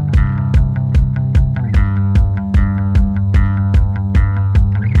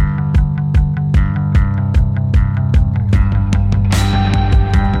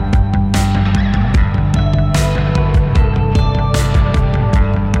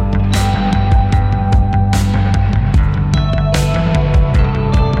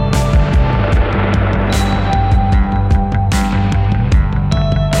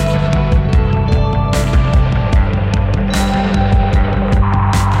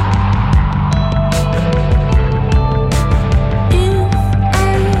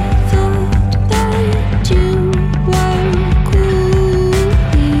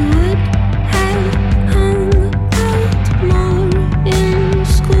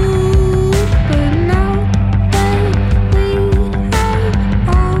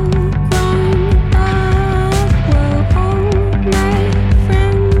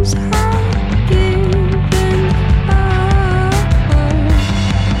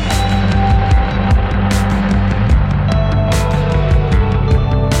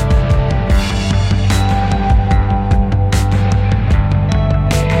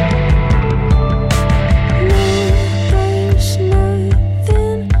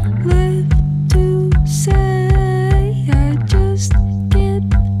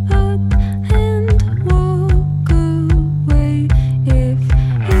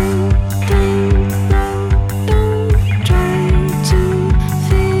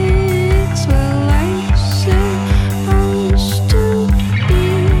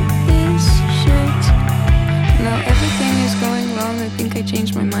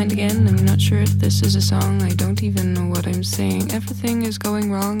 a song? I don't even know what I'm saying. Everything is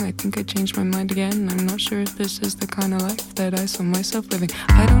going wrong. I think I changed my mind again. I'm not sure if this is the kind of life that I saw myself living.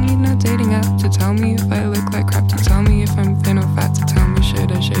 I don't need no dating app to tell me if I look like crap, to tell me if I'm thin or fat, to tell me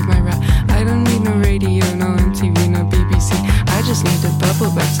should I shave my rat. I don't need no radio, no MTV, no BBC. I just need a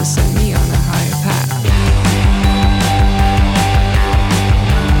bubble bath to set me on a higher path.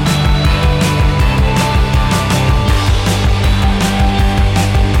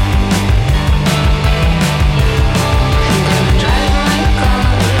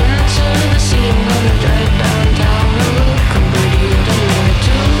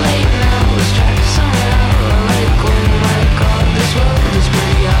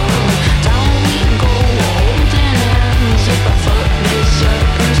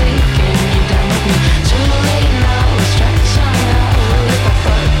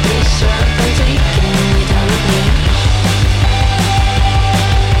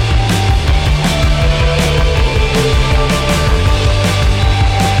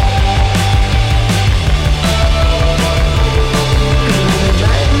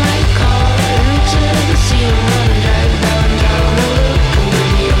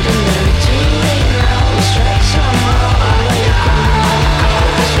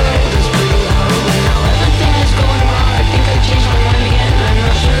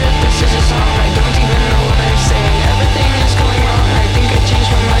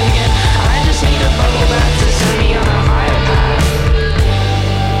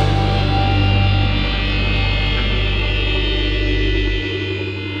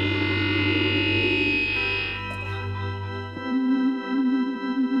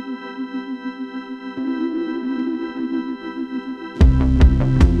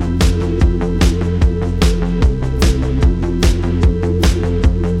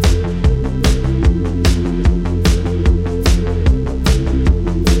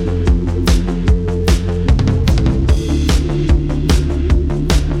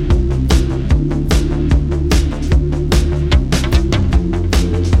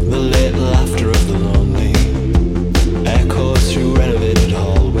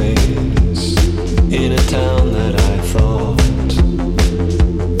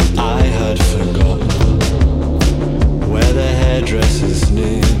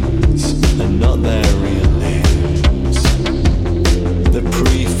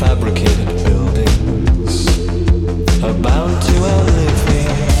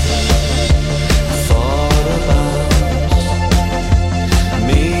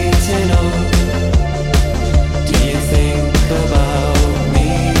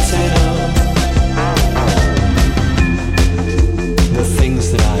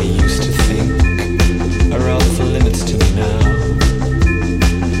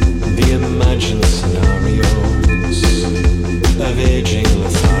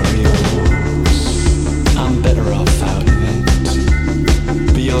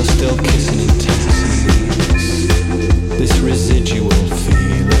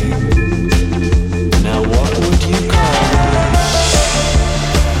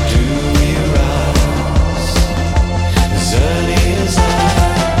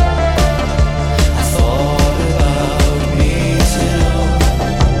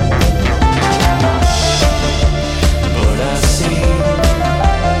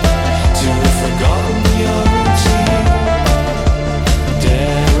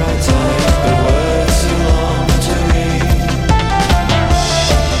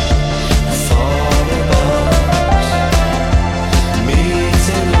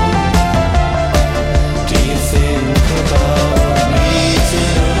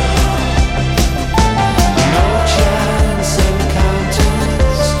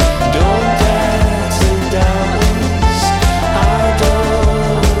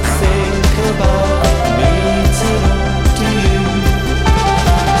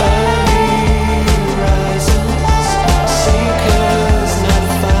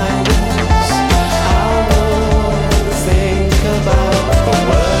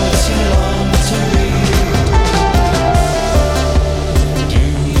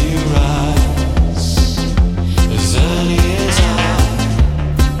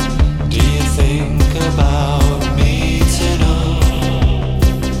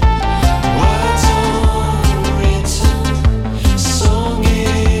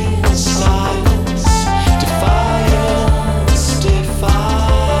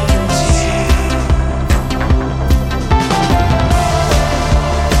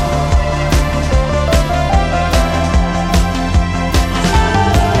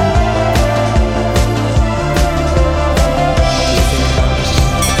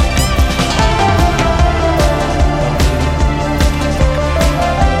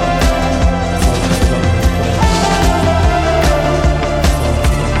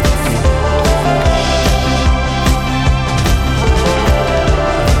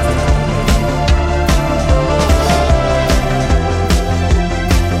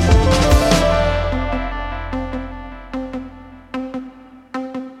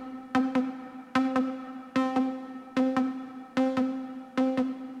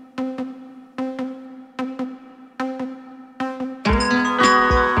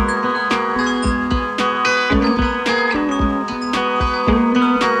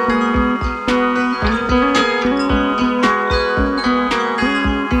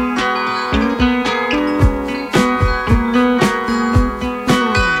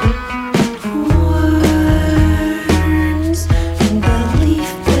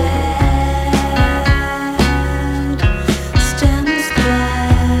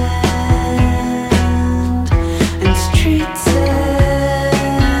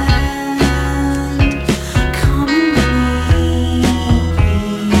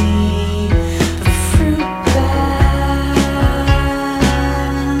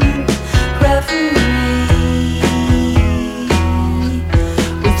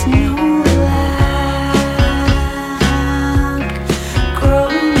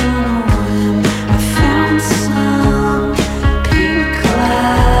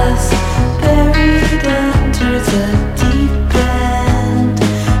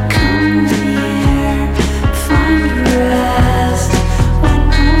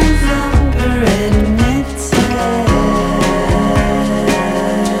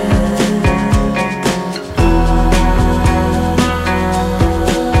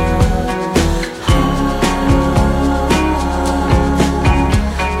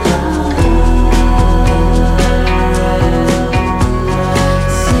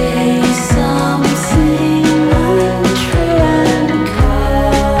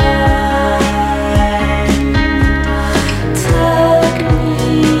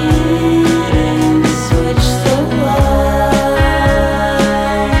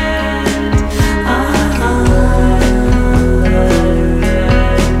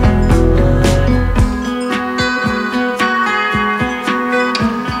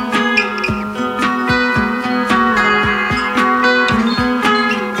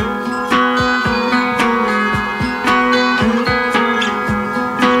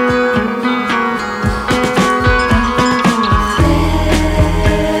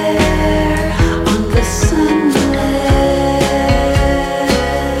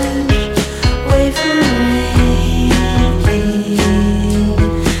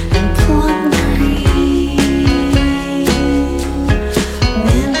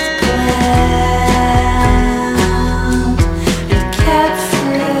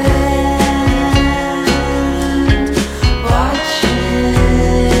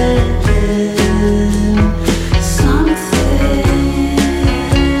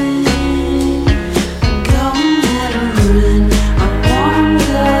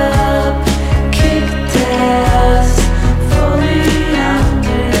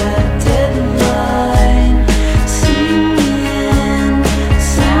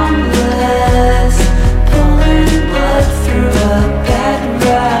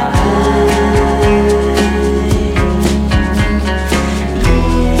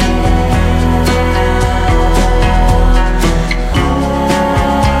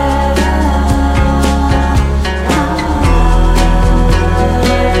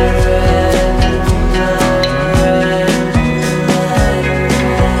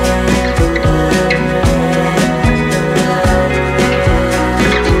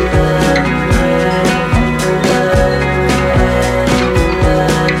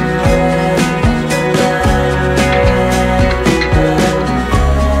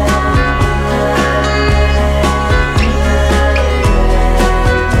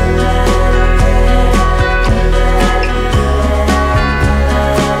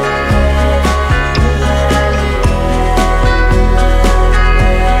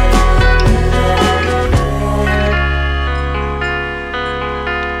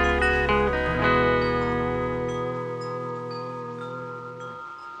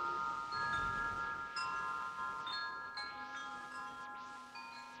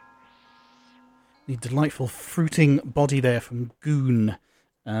 the delightful fruiting body there from Goon.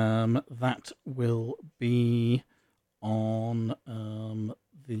 That will be on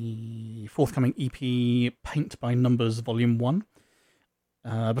the forthcoming EP Paint by Numbers Volume 1.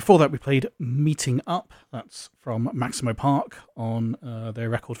 Before that we played Meeting Up. That's from Maximo Park on their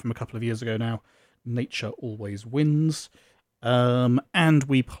record from a couple of years ago now, Nature Always Wins. And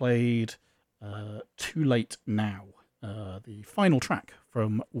we played Too Late Now, the final track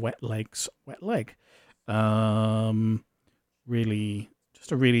from Wet Leg's Wet Leg. Really,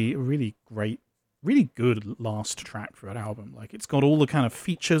 just a really great, really good last track for an album. Like, it's got all the kind of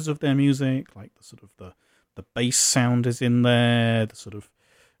features of their music, like the sort of the bass sound is in there, the sort of,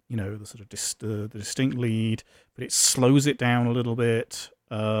 you know, the sort of the distinct lead, but it slows it down a little bit.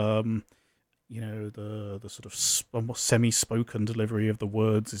 You know, the sort of almost semi-spoken delivery of the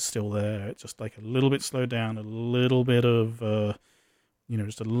words is still there. It's just like a little bit slowed down, a little bit of, you know,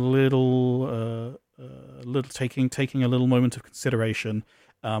 just a little taking a little moment of consideration,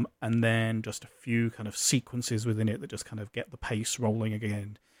 and then just a few kind of sequences within it that just kind of get the pace rolling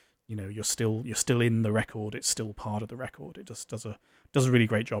again. You know, you're still in the record. It's still part of the record. It just does a really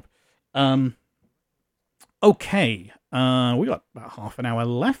great job. Okay, we got about half an hour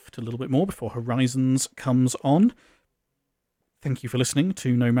left, a little bit more before Horizons comes on. Thank you for listening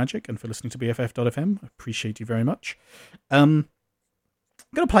to No Magic and for listening to BFF.fm. I appreciate you very much. I'm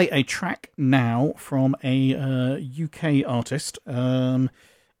going to play a track now from a UK artist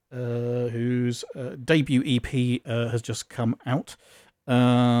whose debut EP has just come out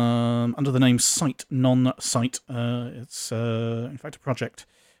under the name Sight Non-Sight. It's in fact a project,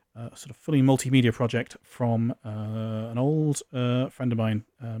 sort of fully multimedia project from an old friend of mine,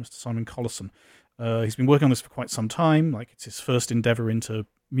 Mr. Simon Collison. He's been working on this for quite some time. Like, it's his first endeavour into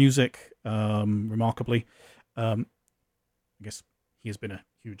music, remarkably. I guess he has been a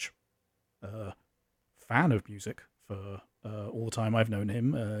huge fan of music for all the time I've known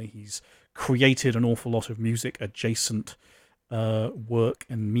him. He's created an awful lot of music adjacent work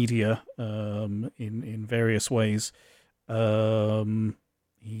and media in various ways.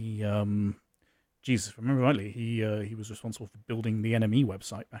 Jesus, if I remember rightly, he was responsible for building the NME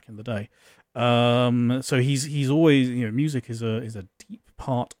website back in the day. So he's always, you know, music is a deep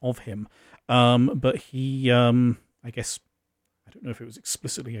part of him. But he, I guess, I don't know if it was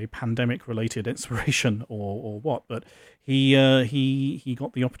explicitly a pandemic-related inspiration or what, but he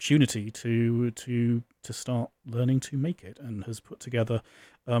got the opportunity to start learning to make it, and has put together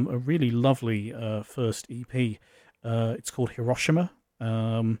a really lovely first EP. It's called Hiroshima.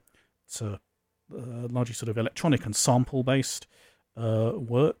 It's a largely sort of electronic and sample-based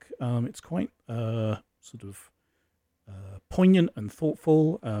work. It's quite sort of poignant and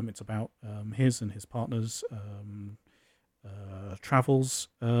thoughtful. It's about his and his partner's travels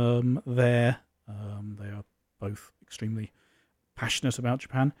there. They are both extremely passionate about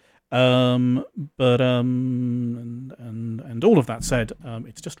Japan. But all of that said,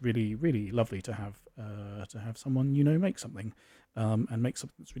 it's just really, really lovely to have someone, you know, make something, and make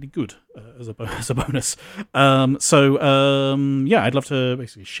something that's really good as a bonus. Yeah, I'd love to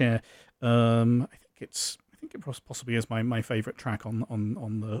basically share. I think it possibly is my favourite track on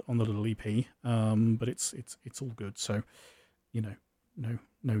the little EP. But it's all good. So, you know,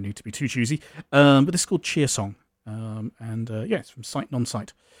 no need to be too choosy. But this is called Cheer Song. And yeah, it's from Sight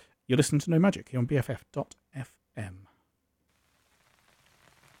Non-Sight. You're listening to No Magic here on BFF.fm.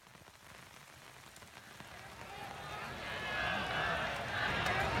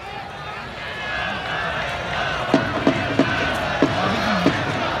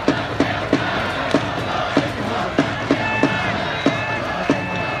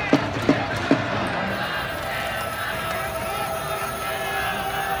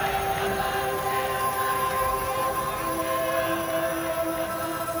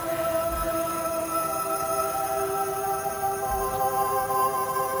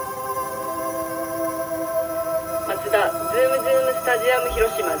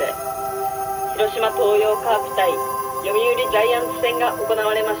 広島で広島東洋カープ対読売ジャイアンツ戦が行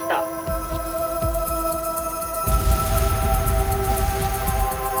われました。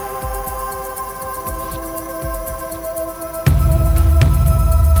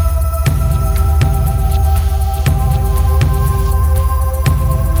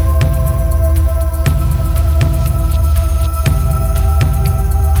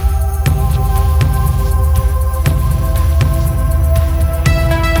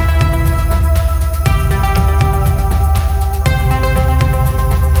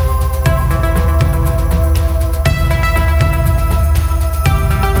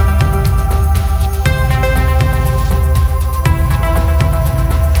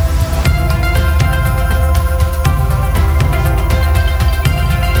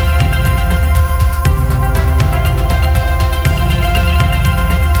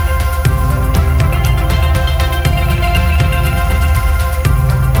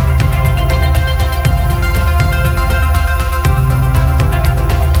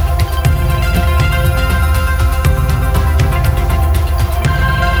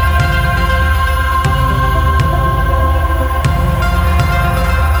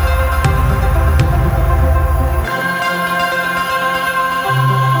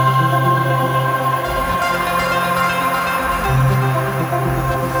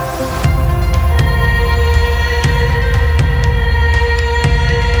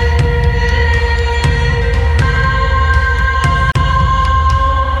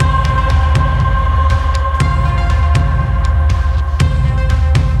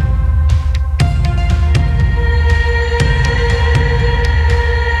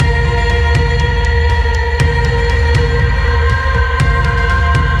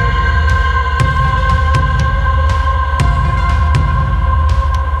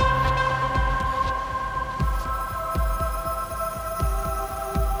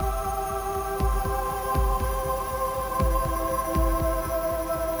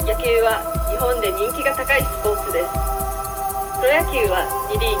野球は日本で人気が高いスポーツです。プロ野球は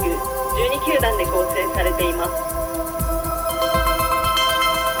2リーグ12球団で構成されています。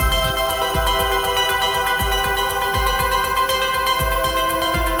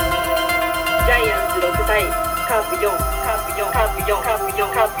ジャイアンツ6対カープ4、カープ4、カープ4、カープ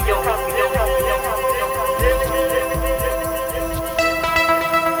4、カープ4、カープ4、カープ4、カープ4、カープ4、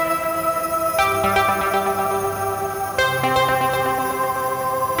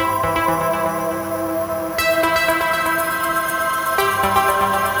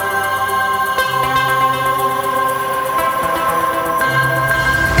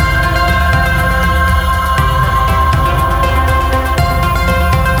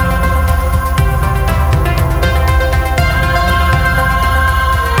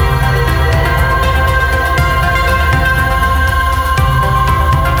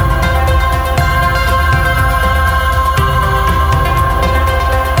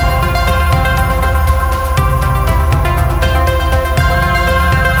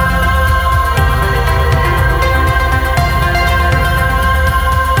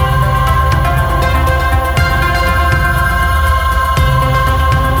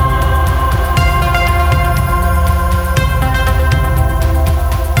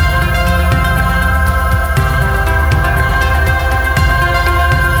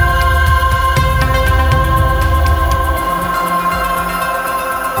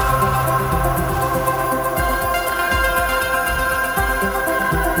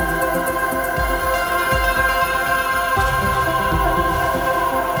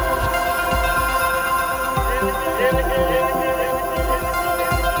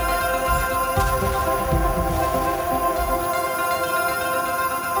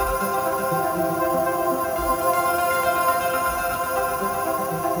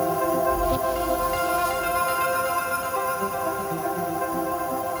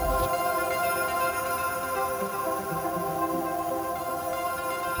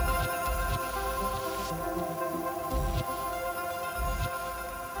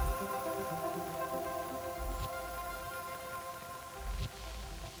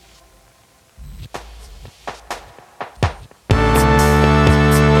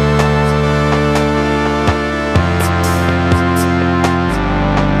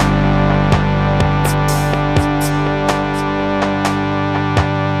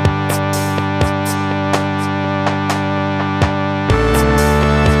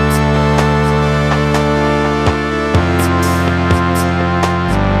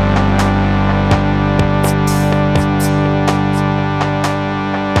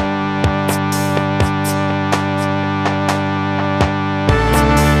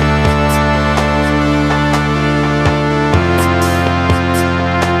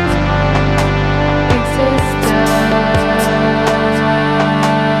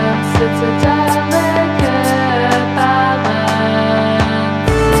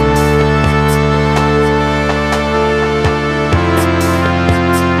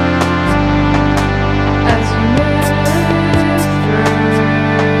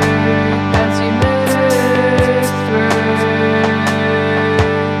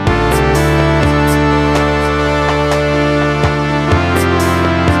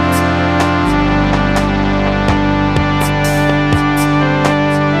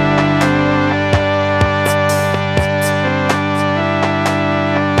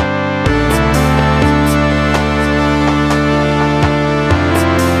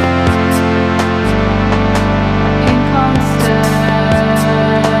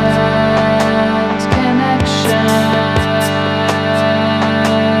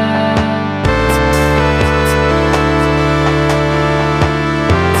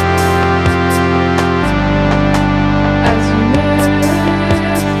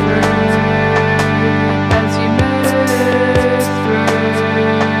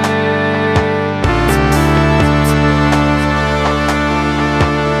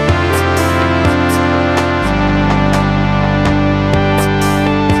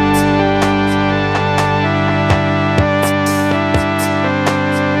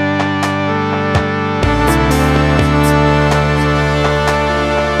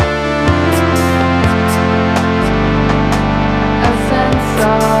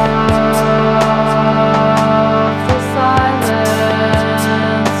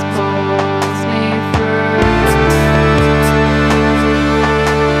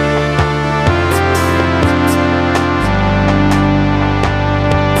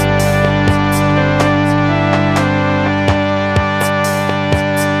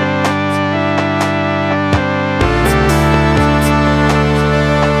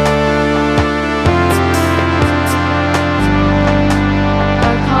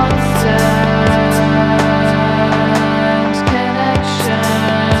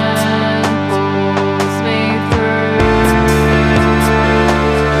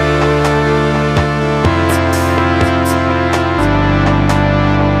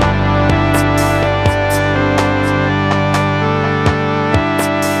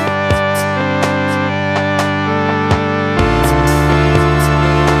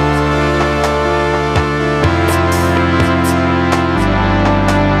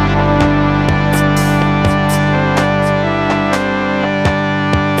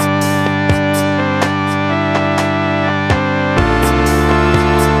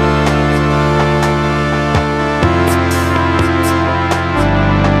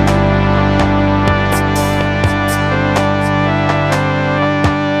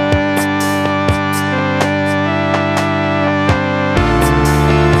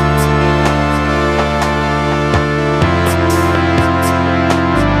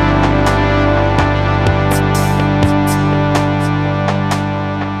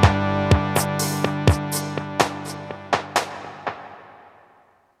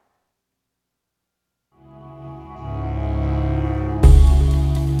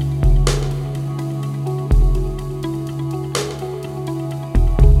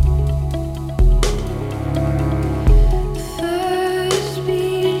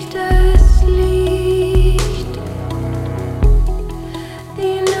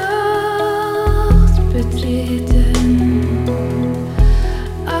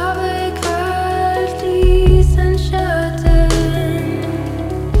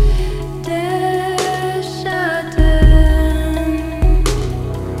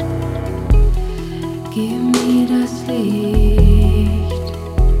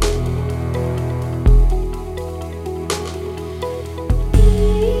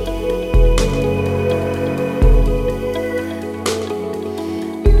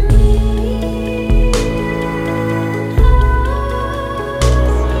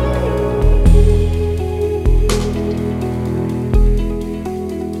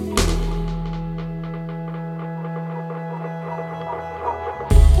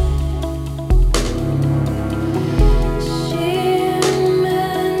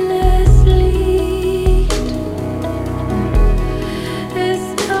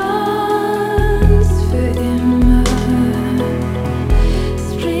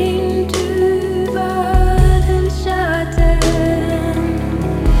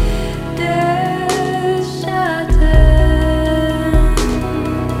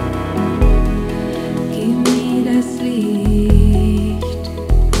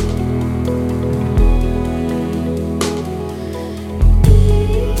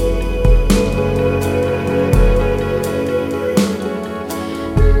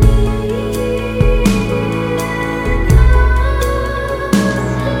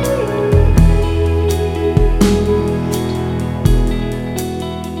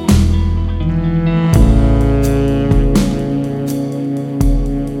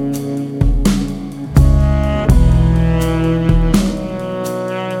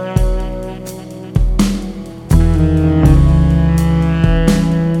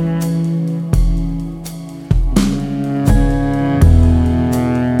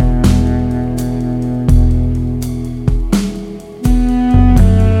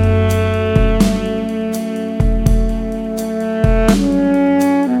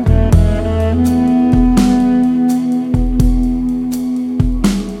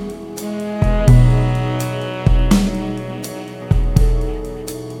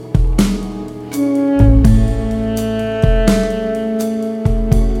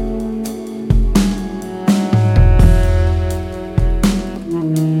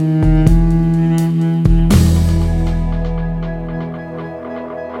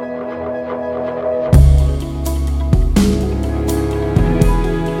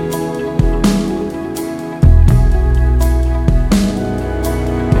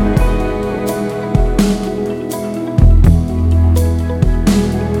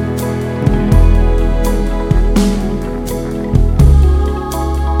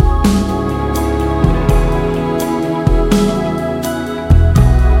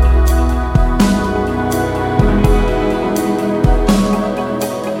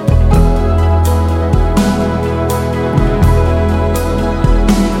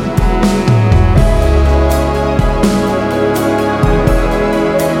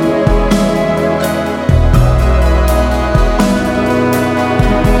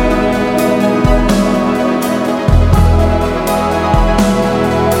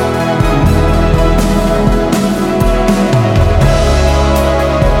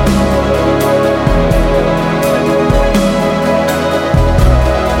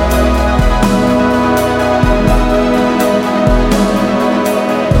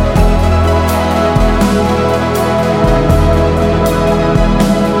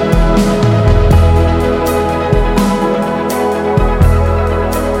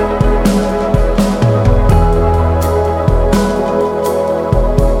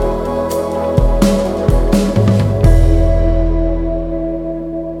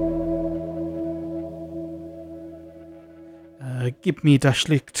Gib mir das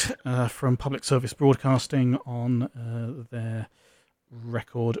Licht from Public Service Broadcasting on their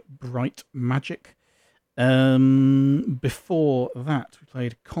record Bright Magic. Before that, we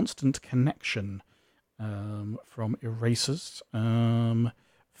played Constant Connection from Erasers.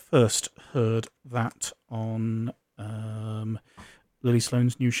 First heard that on Lily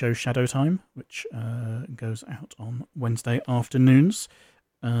Sloan's new show Shadow Time, which goes out on Wednesday afternoons.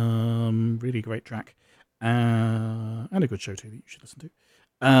 Really great track. And a good show too that you should listen to.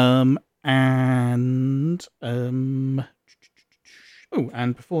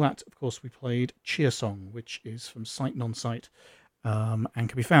 And before that, of course, we played Cheer Song, which is from Sight Non-Sight, and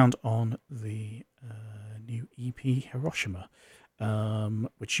can be found on the new EP Hiroshima,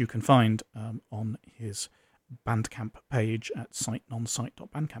 which you can find on his Bandcamp page at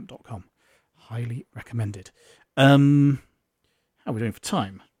sightnonsight.bandcamp.com. Highly recommended. How are we doing for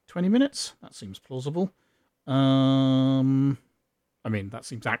time? 20 minutes? That seems plausible. I mean, that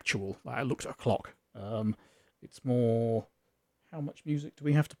seems actual. I looked at a clock. It's more, how much music do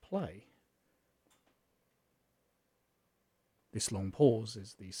we have to play? This long pause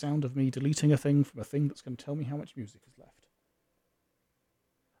is the sound of me deleting a thing from a thing that's going to tell me how much music is left.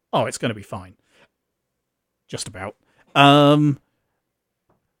 Oh, it's going to be fine. just about.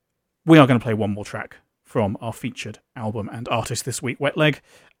 We are going to play one more track from our featured album and artist this week, Wet Leg.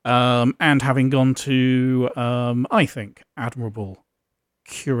 And having gone to, I think, admirable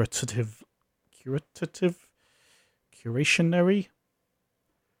curationary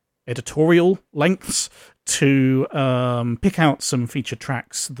editorial lengths to pick out some featured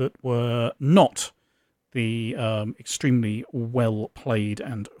tracks that were not the extremely well played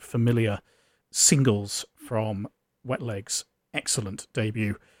and familiar singles from Wet Leg's excellent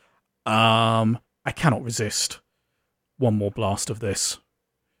debut. I cannot resist one more blast of this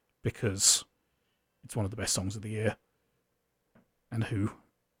because it's one of the best songs of the year. And who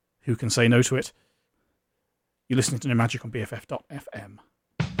can say no to it? You're listening to No Magic on BFF.fm.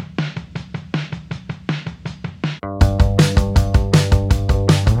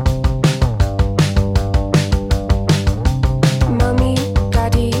 Mommy,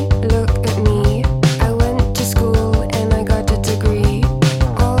 Daddy, look at me. I went to school and I got a degree.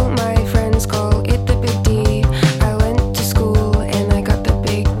 All my friends call it the big D. I went to school and I got the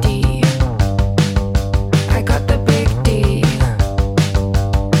big D. I got the big D.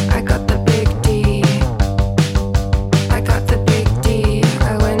 I got the big D. I got the big D.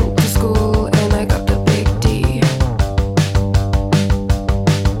 I went to school and I got the big D.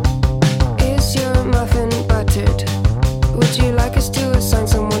 Is your muffin buttered? Would you like us to assign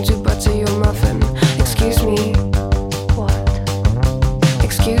someone to butter your muffin? Excuse me. What?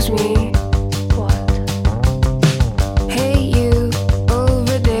 Excuse me. What? Hey you,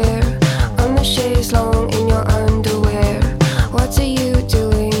 over there, on the chaise longue in your underwear. What are you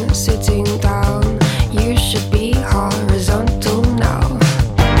doing sitting down? You should be horizontal now.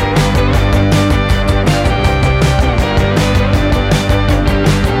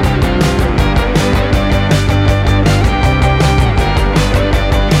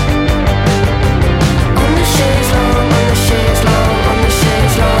 On the chaise longue, on the chaise longue, on the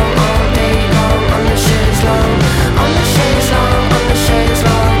chaise longue, all day long. On the chaise longue, on the chaise longue, on the chaise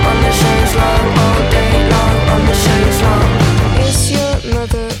longue, on the chaise longue, all day long. On the chaise longue. Is your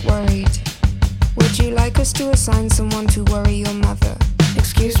mother worried? Would you like us to assign someone to worry your mother?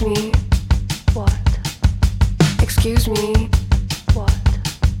 Excuse me. What? Excuse me. What?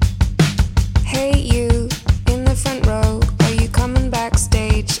 Hey you, in the front row, are you coming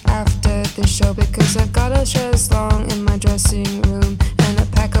backstage after the show? Because I've got a chaise longue in my dressing room and a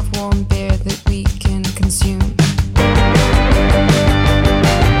pack of warm beer that we can consume.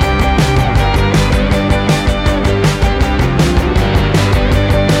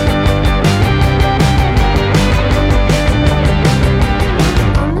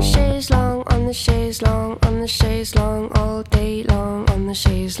 On the chaise longue, on the chaise longue, on the chaise longue, all day long. On the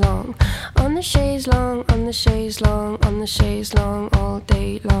chaise longue, on the chaise longue, on the chaise longue, on the chaise longue, all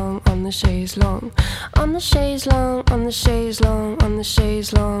day long. On the chaise longue, on the chaise longue, on the chaise longue, on the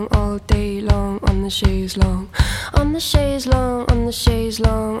chaise longue, all day long. On the chaise longue, on the chaise longue, on the chaise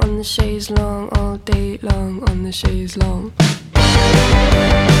longue, on the chaise longue, all day long. On the chaise longue.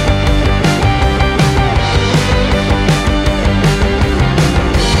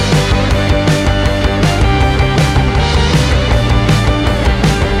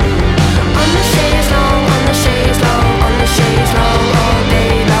 On the chaise longue, on the chaise longue, on the chaise longue, all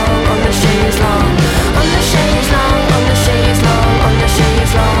day long. On the chaise longue, on the chaise longue, on the chaise longue, on the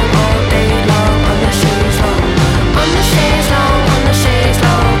chaise longue, all day long. On the chaise longue, on the chaise longue, on the chaise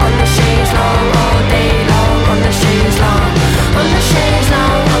longue, on the chaise longue, all day long. On the chaise longue, on the chaise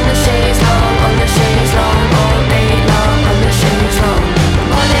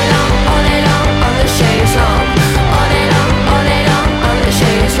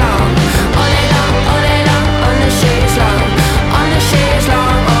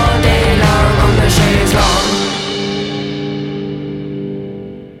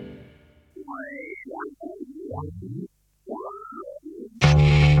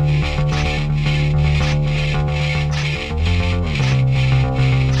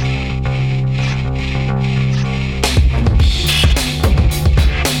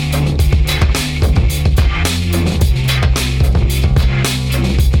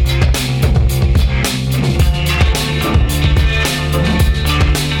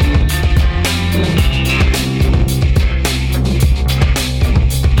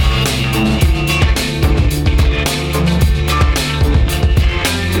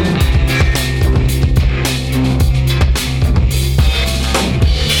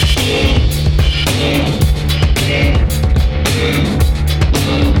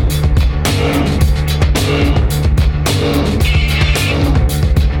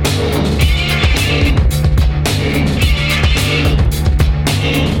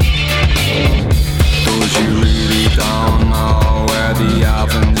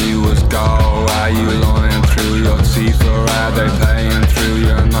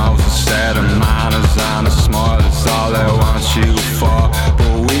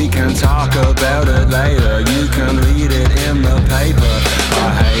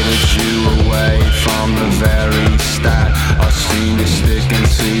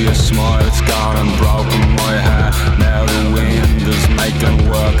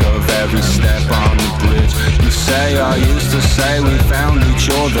say we found each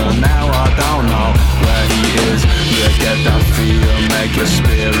other. Now I don't know where he is. You get that feel, make your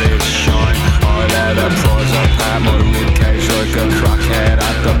spirit shine. I let her prise apart my ribcage like a crackhead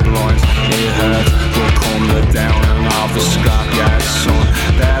at the blinds. It hurts, will come the down and half a scrap, yeah son.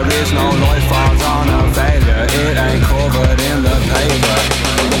 There is no life out on a failure, it ain't covered in the paper.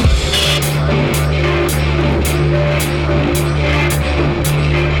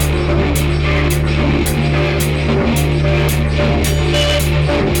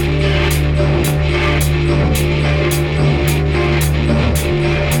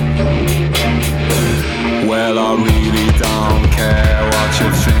 Well, I really don't care what you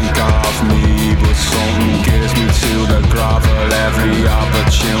think of me, but something gives me to the gravel every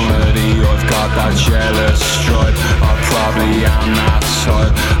opportunity. I've got that jealous stripe, I probably am that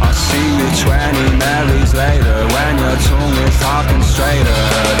type. I see you 20 Marys later when your tongue is talking straighter.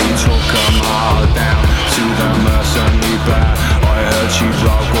 He took them all down to the mercenary bar. I heard she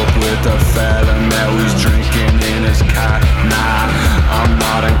broke up with a fella, now he's drinking in his car. Nah, I'm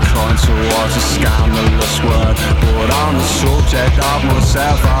not inclined towards a scandalous word, but on the subject of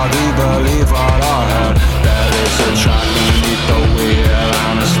myself I do believe what I heard. There is a track beneath the wheel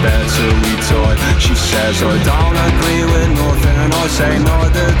and a steady toy. She says I don't agree with nothing, I say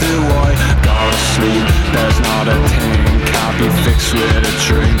neither do I. Go to sleep, there's not a thing can't be fixed with a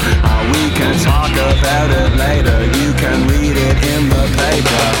dream, and we can talk about it later. You can read it in the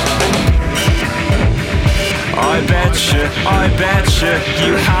paper. I bet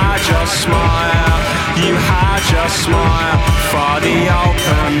you had your smile, you had your smile for the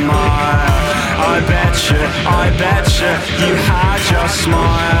open mile. I bet you had your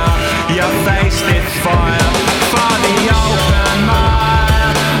smile, your face did fire for the open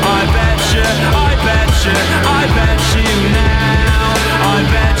mile. I bet you now. I bet you now. I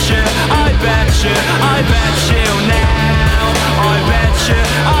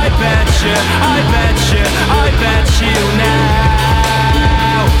bet you now.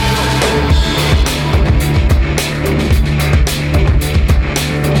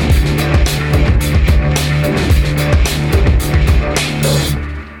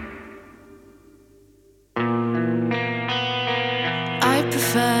 I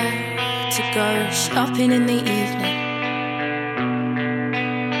prefer to go shopping in the evening.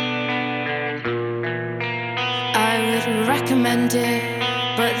 I would recommend it,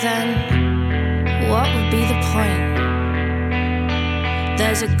 but then what would be the point?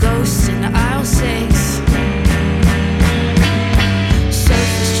 There's a ghost in aisle 6.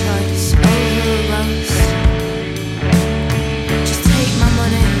 Sophie's choice over a roast. Just take my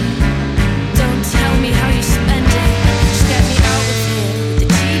money, don't tell me how you spend it. Just get me out of here with the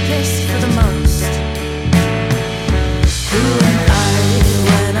cheapest for the most. Who am I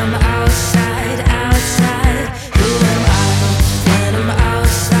when I'm outside, outside? Who am I when I'm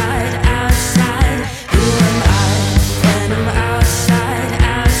outside, outside? Who am I when I'm outside,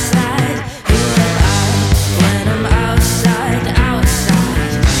 outside? Who am I when I'm outside,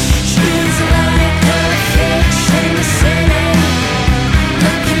 outside? She's like a fish in the city,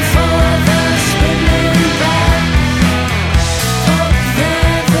 looking for the swimming bed. Up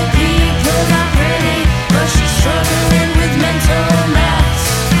there the people are pretty, but she's struggling with mental maths.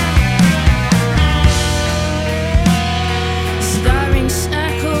 Starring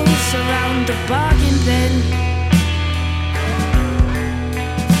circles around a bargain bin.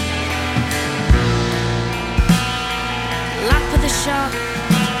 Lap of the shop,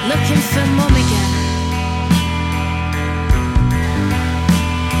 looking for mum again.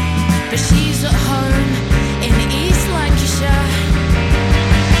 But she's at home in East Lancashire,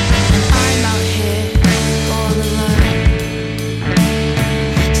 and I'm out here all alone.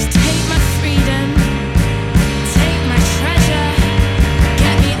 Just take my freedom, take my treasure,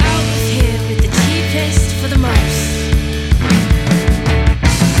 get me out of here with the cheapest for the most.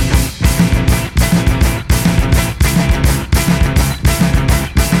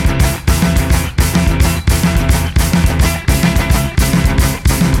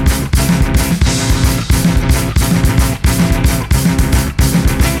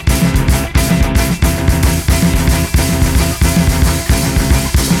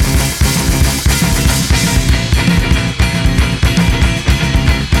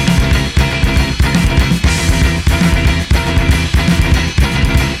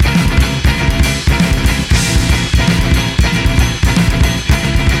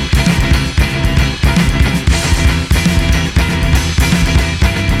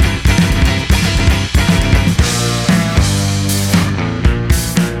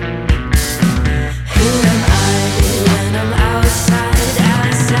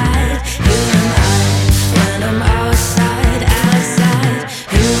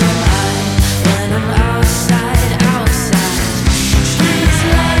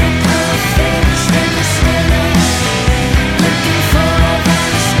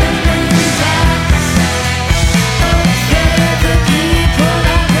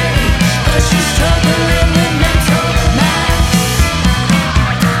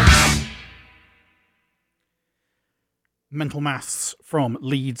 Mental Maths from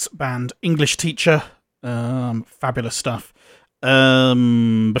Leeds band English Teacher. Fabulous stuff.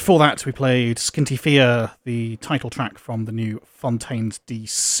 Before that, we played Skinty Fear, the title track from the new Fontaines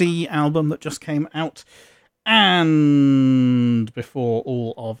DC album that just came out. And before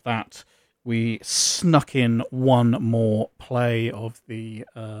all of that, we snuck in one more play of the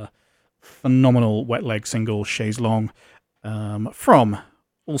phenomenal Wet Leg single, Chaise Longue, from,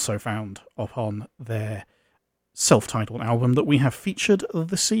 also found upon their self-titled album that we have featured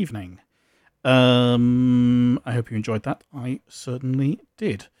this evening. I hope you enjoyed that. I certainly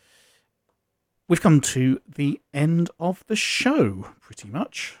did. We've come to the end of the show, pretty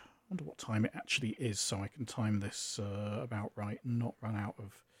much. I wonder what time it actually is, so I can time this about right and not run out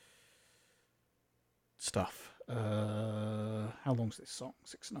of stuff. How long's this song?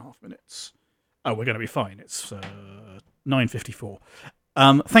 6.5 minutes. Oh, we're going to be fine. It's 9:54.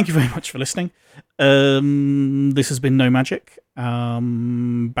 Thank you very much for listening. This has been No Magic.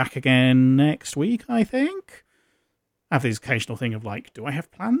 Back again next week, I think. I have this occasional thing of like, do I have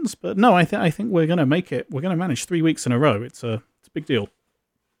plans? But no, I think we're going to make it. We're going to manage 3 weeks in a row. It's a big deal.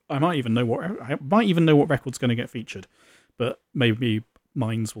 I might even know what record's going to get featured, but maybe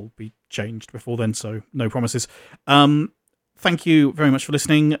minds will be changed before then. So no promises. Thank you very much for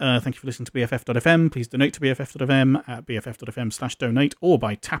listening. Thank you for listening to BFF.fm. Please donate to BFF.fm at BFF.fm/donate or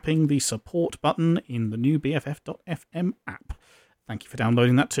by tapping the support button in the new BFF.fm app. Thank you for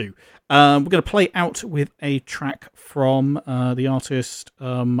downloading that too. We're going to play out with a track from the artist, I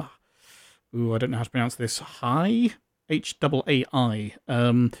don't know how to pronounce this, Hai, H-A-A-I.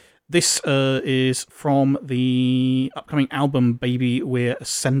 This is from the upcoming album Baby We're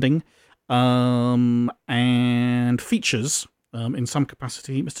Ascending, and features, in some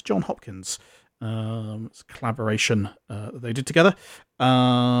capacity, Mr. John Hopkins. It's a collaboration that they did together.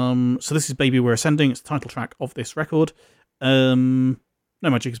 So this is Baby We're Ascending. It's the title track of this record. No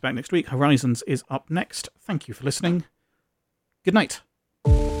Magic is back next week. Horizons is up next. Thank you for listening. Good night.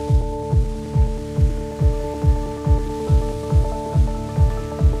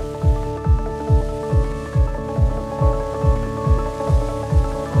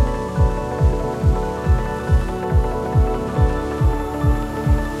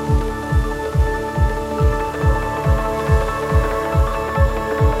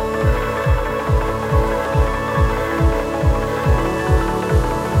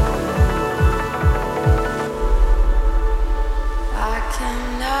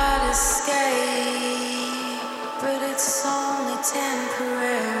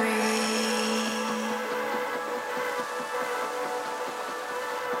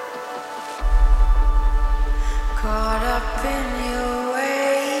 Caught up in your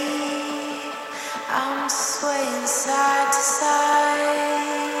way, I'm swaying side to side.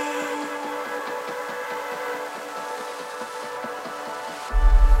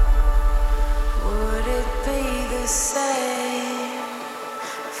 Would it be the same?